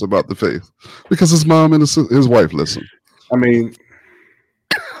concerns about the faith, because his mom and his wife listen. I mean,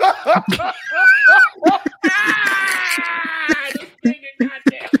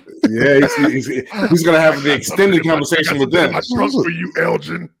 yeah, he's gonna have the extended conversation with them. I trust for you,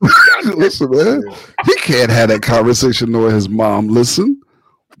 Elgin. Listen, man, he can't have that conversation knowing his mom listen.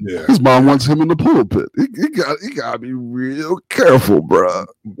 Yeah, his mom wants him in the pulpit. He got to be real careful, bro.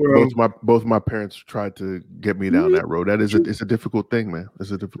 Both my parents tried to get me down that road. It's a difficult thing, man. It's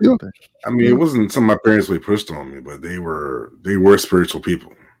a difficult thing. I mean, it wasn't something my parents really pushed on me, but they were spiritual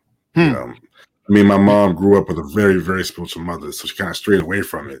people. I mean, my mom grew up with a very, very spiritual mother, so she kind of strayed away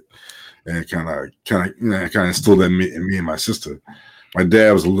from it, and kind of instilled that in me and my sister. My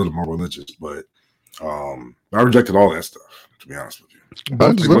dad was a little more religious, but I rejected all that stuff, to be honest with you. I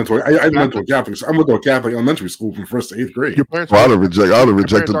went to a Catholic elementary school from 1st to 8th grade. Your parents I'd have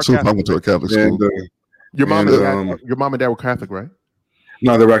rejected too. I went to a Catholic school. Your mom and dad were Catholic, right?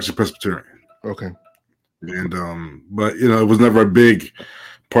 No, they were actually Presbyterian. Okay. And but it was never a big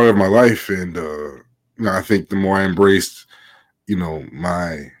part of my life, and I think the more I embraced,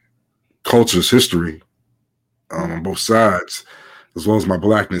 my culture's history on both sides, as well as my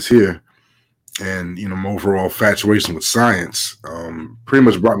blackness here, and my overall infatuation with science pretty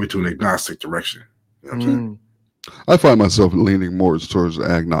much brought me to an agnostic direction. You know what I'm saying? I find myself leaning more towards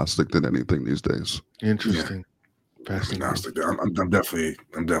agnostic than anything these days. Interesting. Fascinating. Agnostic. I'm definitely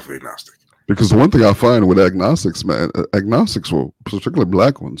agnostic. Because the one thing I find with agnostics, man, agnostics, will, particularly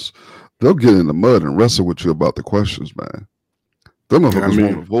black ones, they'll get in the mud and wrestle with you about the questions, man. Them motherfuckers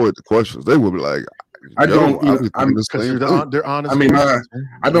won't avoid the questions. They will be like, they're honest. I mean, I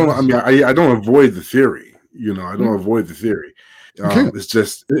don't avoid the theory. I don't avoid the theory. It's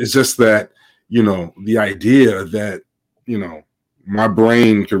just that the idea that my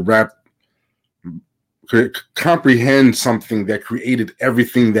brain could comprehend something that created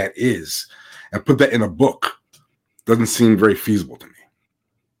everything that is, and put that in a book doesn't seem very feasible to me.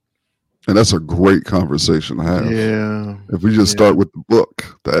 And that's a great conversation to have. Yeah. If we just start with the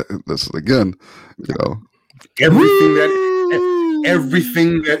book, that's again,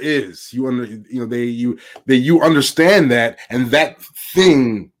 everything that is, you understand that, and that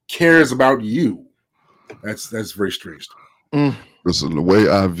thing cares about you. That's very strange. Listen, the way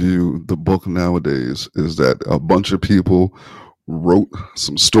I view the book nowadays is that a bunch of people wrote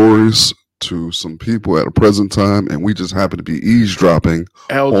some stories to some people at a present time, and we just happen to be eavesdropping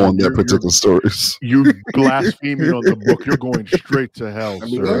on their particular stories. You blaspheming on the book, you're going straight to hell,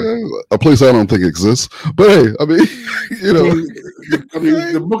 sir. A place I don't think exists. But hey, I mean,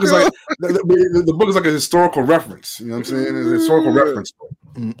 the book is like the book is like a historical reference. You know what I'm saying? It's a historical reference.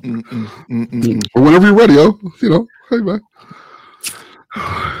 But whenever you're ready, hey man.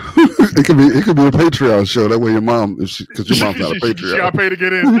 It could be a Patreon show. That way your mom, because your mom's not a Patreon. She got to pay to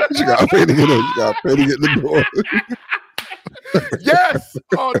get in. She got to pay to get in. She got to pay to get in the door. Yes.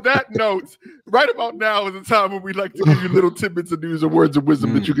 On that note, right about now is the time when we like to give you little tidbits of news and words of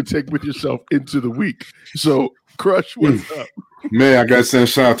wisdom that you can take with yourself into the week. So, Crush, what's up? Man, I got to send a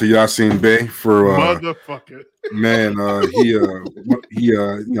shout out to Yasin Bey for motherfucker. Man,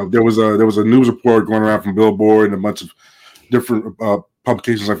 there was a news report going around from Billboard and a bunch of different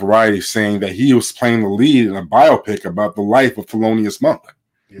publications like Variety saying that he was playing the lead in a biopic about the life of Thelonious Monk,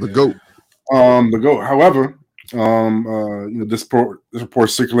 the GOAT. However, this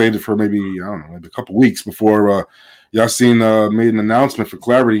report circulated for maybe a couple weeks before Yasin made an announcement for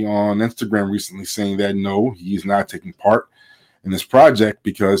clarity on Instagram recently, saying that no, he's not taking part in this project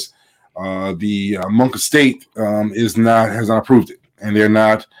because the Monk estate has not approved it, and they're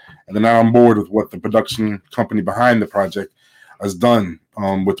not on board with what the production company behind the project has done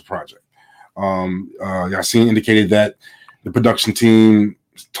with the project. Yasin indicated that the production team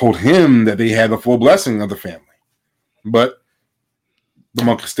told him that they had the full blessing of the family, but the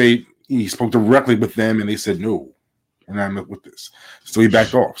Monk estate, he spoke directly with them, and they said no, we're not with this. So he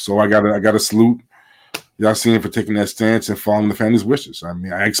backed off. So I gotta salute Yasin for taking that stance and following the family's wishes. I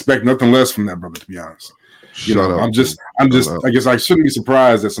mean, I expect nothing less from that brother, to be honest. I guess I shouldn't be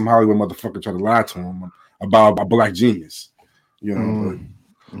surprised that some Hollywood motherfucker tried to lie to him about a black genius.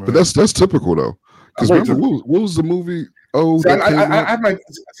 But that's typical though. Because remember, what was the movie? Oh, I have an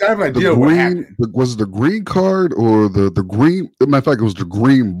idea what happened. Was it the Green Card or the Green? Matter of fact, it was the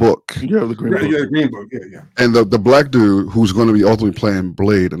Green Book. Yeah, the Green Book. Yeah, the Green Book. Yeah. And the black dude who's going to be ultimately playing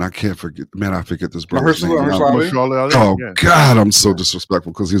Blade, and I forget this brother's name. Oh God, I'm so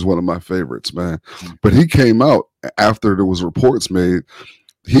disrespectful because he's one of my favorites, man. But he came out after there was reports made.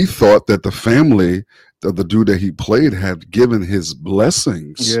 He thought that the family of the dude that he played had given his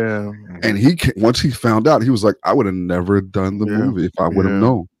blessings. Yeah. And once he found out, he was like, I would have never done the movie if I would have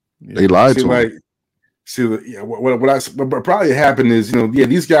known. Yeah. They lied to him. What probably happened is,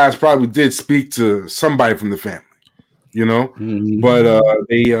 these guys probably did speak to somebody from the family, but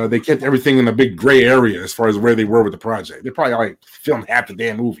they kept everything in a big gray area as far as where they were with the project. They probably filmed half the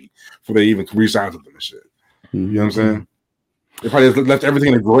damn movie before they even reached out to them and shit. You know what I'm saying? They probably left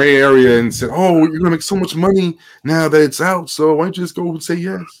everything in a gray area and said, "Oh, you're gonna make so much money now that it's out. So why don't you just go and say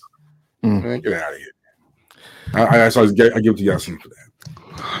yes?" Man, get out of here. I give it to Yasin for that.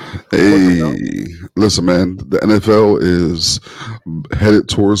 Hey, listen, man. The NFL is headed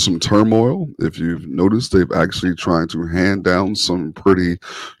towards some turmoil. If you've noticed, they've actually tried to hand down some pretty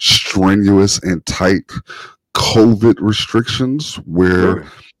strenuous and tight COVID restrictions, where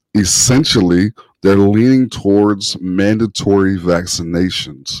essentially they're leaning towards mandatory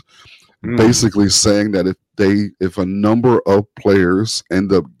vaccinations, basically saying that if a number of players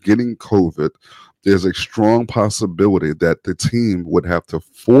end up getting COVID, there's a strong possibility that the team would have to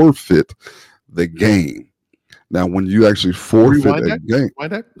forfeit the game. Now, when you actually forfeit a game,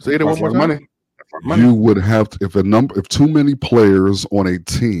 say it one more time. You would have to, if too many players on a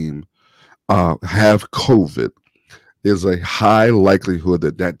team have COVID, is a high likelihood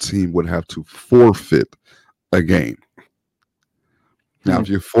that that team would have to forfeit a game. Now, if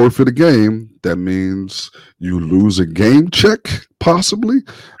you forfeit a game, that means you lose a game check, possibly.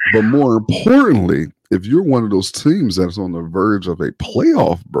 But more importantly, if you're one of those teams that's on the verge of a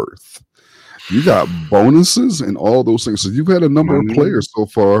playoff berth, you got bonuses and all those things. So you've had a number of players so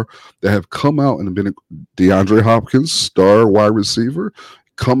far that have come out and been DeAndre Hopkins, star wide receiver,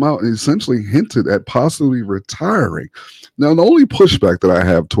 come out and essentially hinted at possibly retiring. Now, the only pushback that I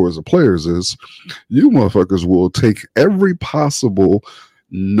have towards the players is you motherfuckers will take every possible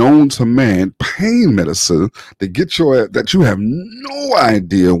known to man pain medicine to get your ass, that you have no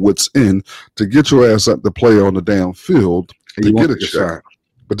idea what's in, to get your ass up to play on the damn field to get a shot.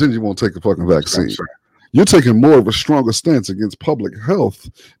 But then you won't take a fucking vaccine. You're taking more of a stronger stance against public health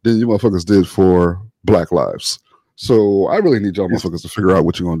than you motherfuckers did for Black lives. So I really need y'all motherfuckers to figure out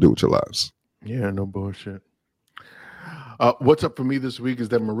what you're going to do with your lives. Yeah, no bullshit. What's up for me this week is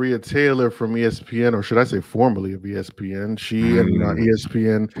that Maria Taylor from ESPN, or should I say formerly of ESPN, she and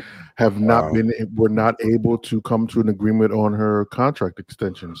ESPN have were not able to come to an agreement on her contract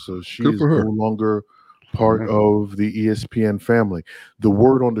extension. So she is no longer part of the ESPN family. The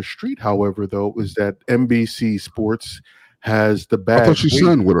word on the street, however, though, is that NBC Sports has the bag. I thought she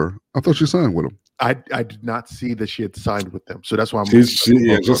signed with her. I thought she signed with them. I did not see that she had signed with them. So that's why I'm just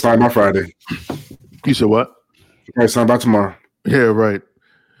signed by Friday. You said what? Right, signed by tomorrow. Yeah, right.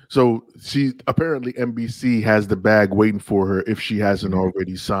 So she apparently NBC has the bag waiting for her if she hasn't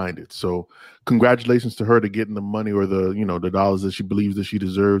already signed it. So congratulations to her to getting the money or the the dollars that she believes that she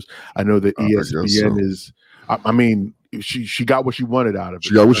deserves. I know that ESPN is. I mean, she got what she wanted out of it.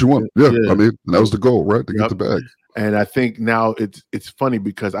 She got what she wanted. Yeah. I mean, that was the goal, right? To get the bag. And I think now it's funny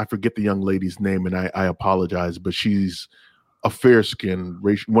because I forget the young lady's name, and I apologize, but she's a fair-skinned,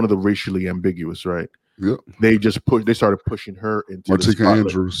 one of the racially ambiguous, right? Yeah. They started pushing her into Martika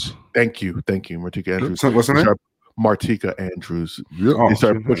Andrews. Thank you, Martika Andrews. What's her name? Martika Andrews. Yeah. They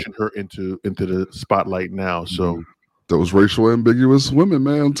started pushing her into the spotlight now. So those racial ambiguous women,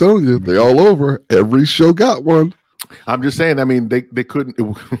 man, I'm telling you, they all over. Every show got one. I'm just saying. I mean, they couldn't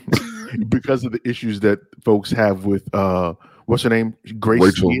because of the issues that folks have with what's her name,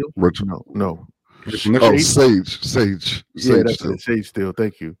 Grace Steele? Rachel. No. Oh, Sage. Yeah, that's it. Sage Steele.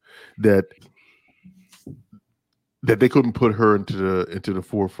 Thank you. That they couldn't put her into the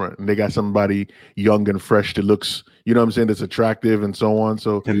forefront, and they got somebody young and fresh that looks, you know what I'm saying, that's attractive and so on.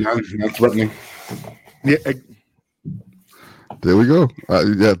 So and not threatening. Yeah. There we go.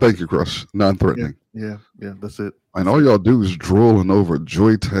 Yeah, thank you, Crush. Non-threatening. Yeah, that's it. And all y'all do is drooling over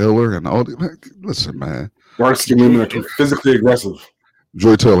Joy Taylor and all. Listen, man. Dark-skinned women are physically aggressive.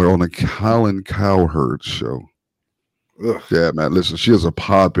 Joy Taylor on the Colin Cowherd show. Ugh. Yeah, man. Listen, she has a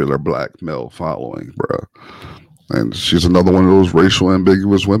popular black male following, bro. And she's another one of those racial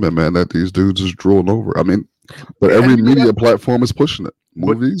ambiguous women, man, that these dudes is drooling over. I mean, but every media platform is pushing it.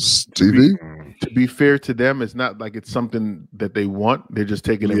 Movies, TV. To be fair to them, it's not like it's something that they want. They're just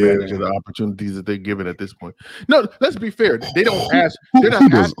taking advantage of the opportunities that they're given at this point. No, let's be fair. They don't ask.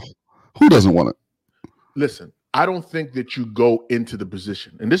 Who doesn't want it? Listen, I don't think that you go into the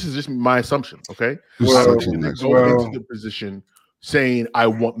position, and this is just my assumption, okay? Well, into the position saying, I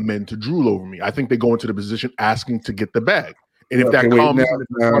want men to drool over me. I think they go into the position asking to get the bag. And if that comes...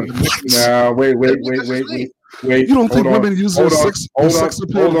 Wait. You don't think women use their sex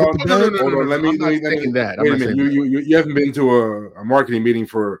appeal? Hold on. Let me that. Wait a minute. You haven't been to a marketing meeting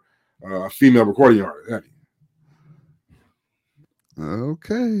for a female recording artist, have you?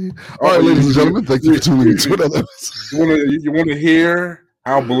 Okay. All right, ladies and gentlemen, thank you for tuning in to another episode. You want to hear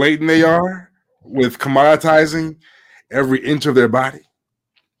how blatant they are with commoditizing every inch of their body?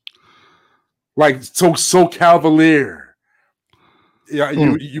 Like so cavalier. Yeah,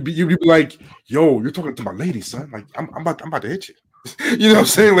 you be like, yo, you're talking to my lady, son. Like I'm about to hit you. You know what I'm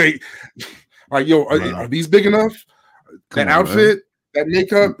saying? Like yo, are these big enough? That outfit, that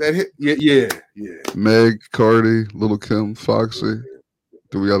makeup, that hit, yeah. Meg, Cardi, Lil' Kim, Foxy.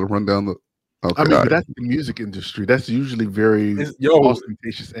 Do we got to run down the? Okay, I mean, but that's the music industry. That's usually very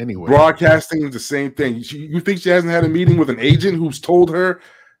ostentatious anyway. Broadcasting is the same thing. You think she hasn't had a meeting with an agent who's told her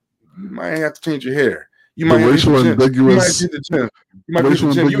you might have to change your hair? You might racial ambiguous. You might be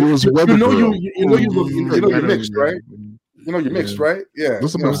the gym. You know you're mixed, right? You know you're mixed, right? Yeah.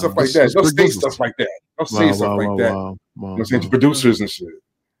 Stuff like that. Don't say stuff like that. Don't say stuff like that. I'm saying to producers and shit.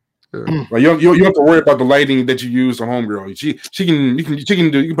 Yeah. Like you don't have to worry about the lighting that you use on Homegirl. She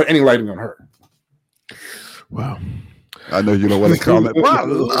can put any lighting on her. Wow. I know you don't want to comment. Well, I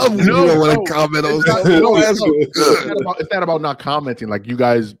love you don't want to comment on that. It's not about not commenting. Like you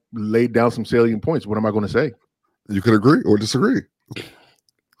guys laid down some salient points. What am I going to say? You can agree or disagree.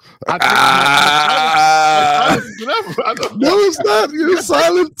 No, it's not. Your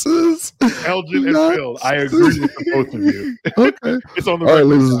silence is Elgin and Phil. I agree with the both of you. Okay. It's on the all right,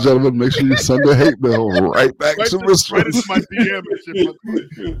 ladies and gentlemen, make sure you send the hate mail right back to Mr. Right into my DM and shit.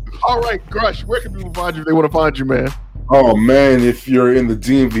 All right, Grush, where can people find you if they want to find you, man? Oh man, if you're in the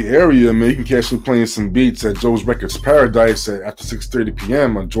DMV area, man, you can catch me playing some beats at Joe's Records Paradise after 6:30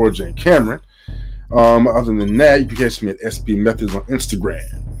 p.m. on Georgia and Cameron. Other than that, you can catch me at SB Methods on Instagram.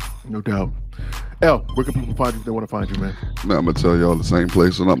 No doubt. L, where can people find you if they want to find you, man? Now, I'm going to tell y'all the same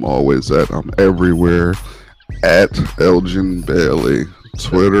place that I'm always at. I'm everywhere at Elgin Bailey.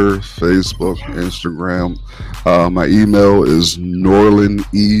 Twitter, Facebook, Instagram. My email is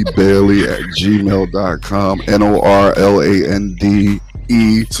norlandebailey@gmail.com. NORLANDE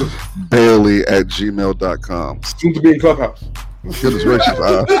Bailey@gmail.com. Soon to be in Clubhouse. Goodness gracious.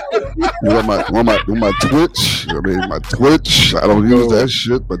 On my Twitch. I mean, my Twitch. I don't use that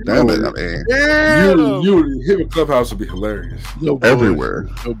shit, but damn it. I mean, you hit a Clubhouse would be hilarious. No everywhere.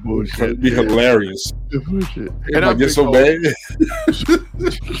 No bullshit. It'd be hilarious. No bullshit. And I get so bad.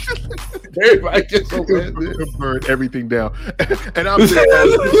 Everybody gets so bad. Burn everything down. And I'm so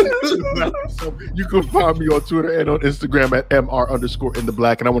you can find me on Twitter and on Instagram at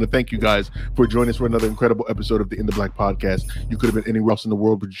MR_InTheBlack. And I want to thank you guys for joining us for another incredible episode of the In the Black podcast. You could have been anywhere else in the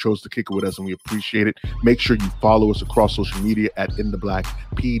world, but you chose to kick it with us, and we appreciate it. Make sure you follow us across social media at In the Black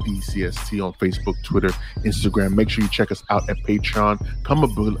PDCST on Facebook, Twitter, Instagram. Make sure you check us out at Patreon. Come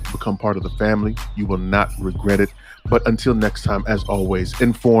become part of the family. You will not regret it. But until next time, as always,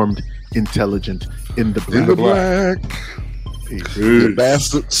 informed, intelligent, in the black. In the black. Peace. You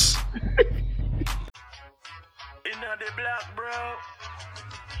bastards.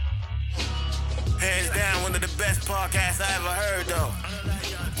 Hands down, one of the best podcasts I ever heard, though.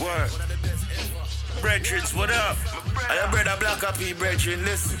 Word. Brethrens, what up? I am Brother Black up here, brethren.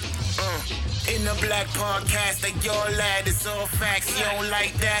 Listen. In the Black podcast, that your lad, it's all facts. You don't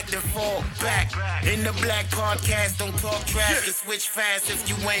like that, then fall back. In the Black podcast, don't talk trash, just switch fast. If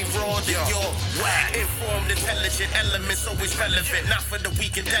you ain't raw, then you're whack. Informed, intelligent elements, always relevant. Not for the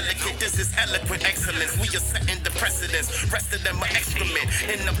weak and delicate, this is eloquent excellence. We are setting the precedence, rest of them are excrement.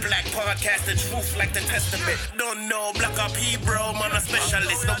 In the Black podcast, the truth like the testament. Don't know, Black up here, bro, man, a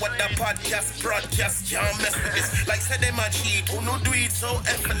specialist. Know what the podcast broadcast, y'all mess with this. Like said them a cheat, who no do it so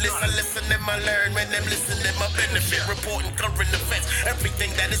effortless. I listen them, I learn, when them listen them, I benefit. Reporting current events, everything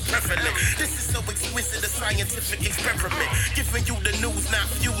that is prevalent. This is so exquisite, a scientific experiment. Giving you the news, not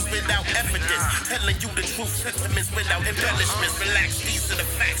views without evidence. Telling you the truth, sentiments without embellishments. Relax, these are the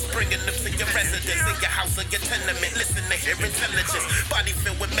facts, bringing them to your residence. In your house or your tenement, listen to hear intelligence. Body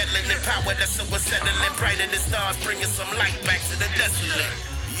filled with melanin power, that's so unsettling. Brighter than stars, bringing some light back to the desolate.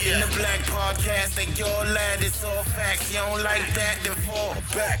 In the Black podcast, they your lad, it's all facts. You don't like that, then fall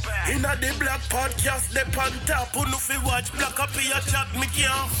back. In the Black podcast, they on top. Who know if you watch Black up in your chat, me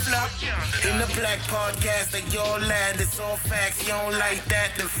can't flap. In the Black podcast, they your lad, it's all facts. You don't like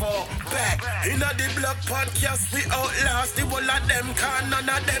that, then fall back. In the Black podcast, we outlast. The whole of them can, none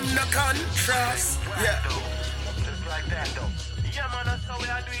of them no contrast. Yeah. Just like that though. Yeah man, that's how we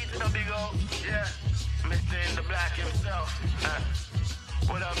are doing it in a big old. Yeah. Mr. In the Black himself.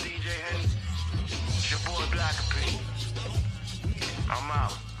 What up,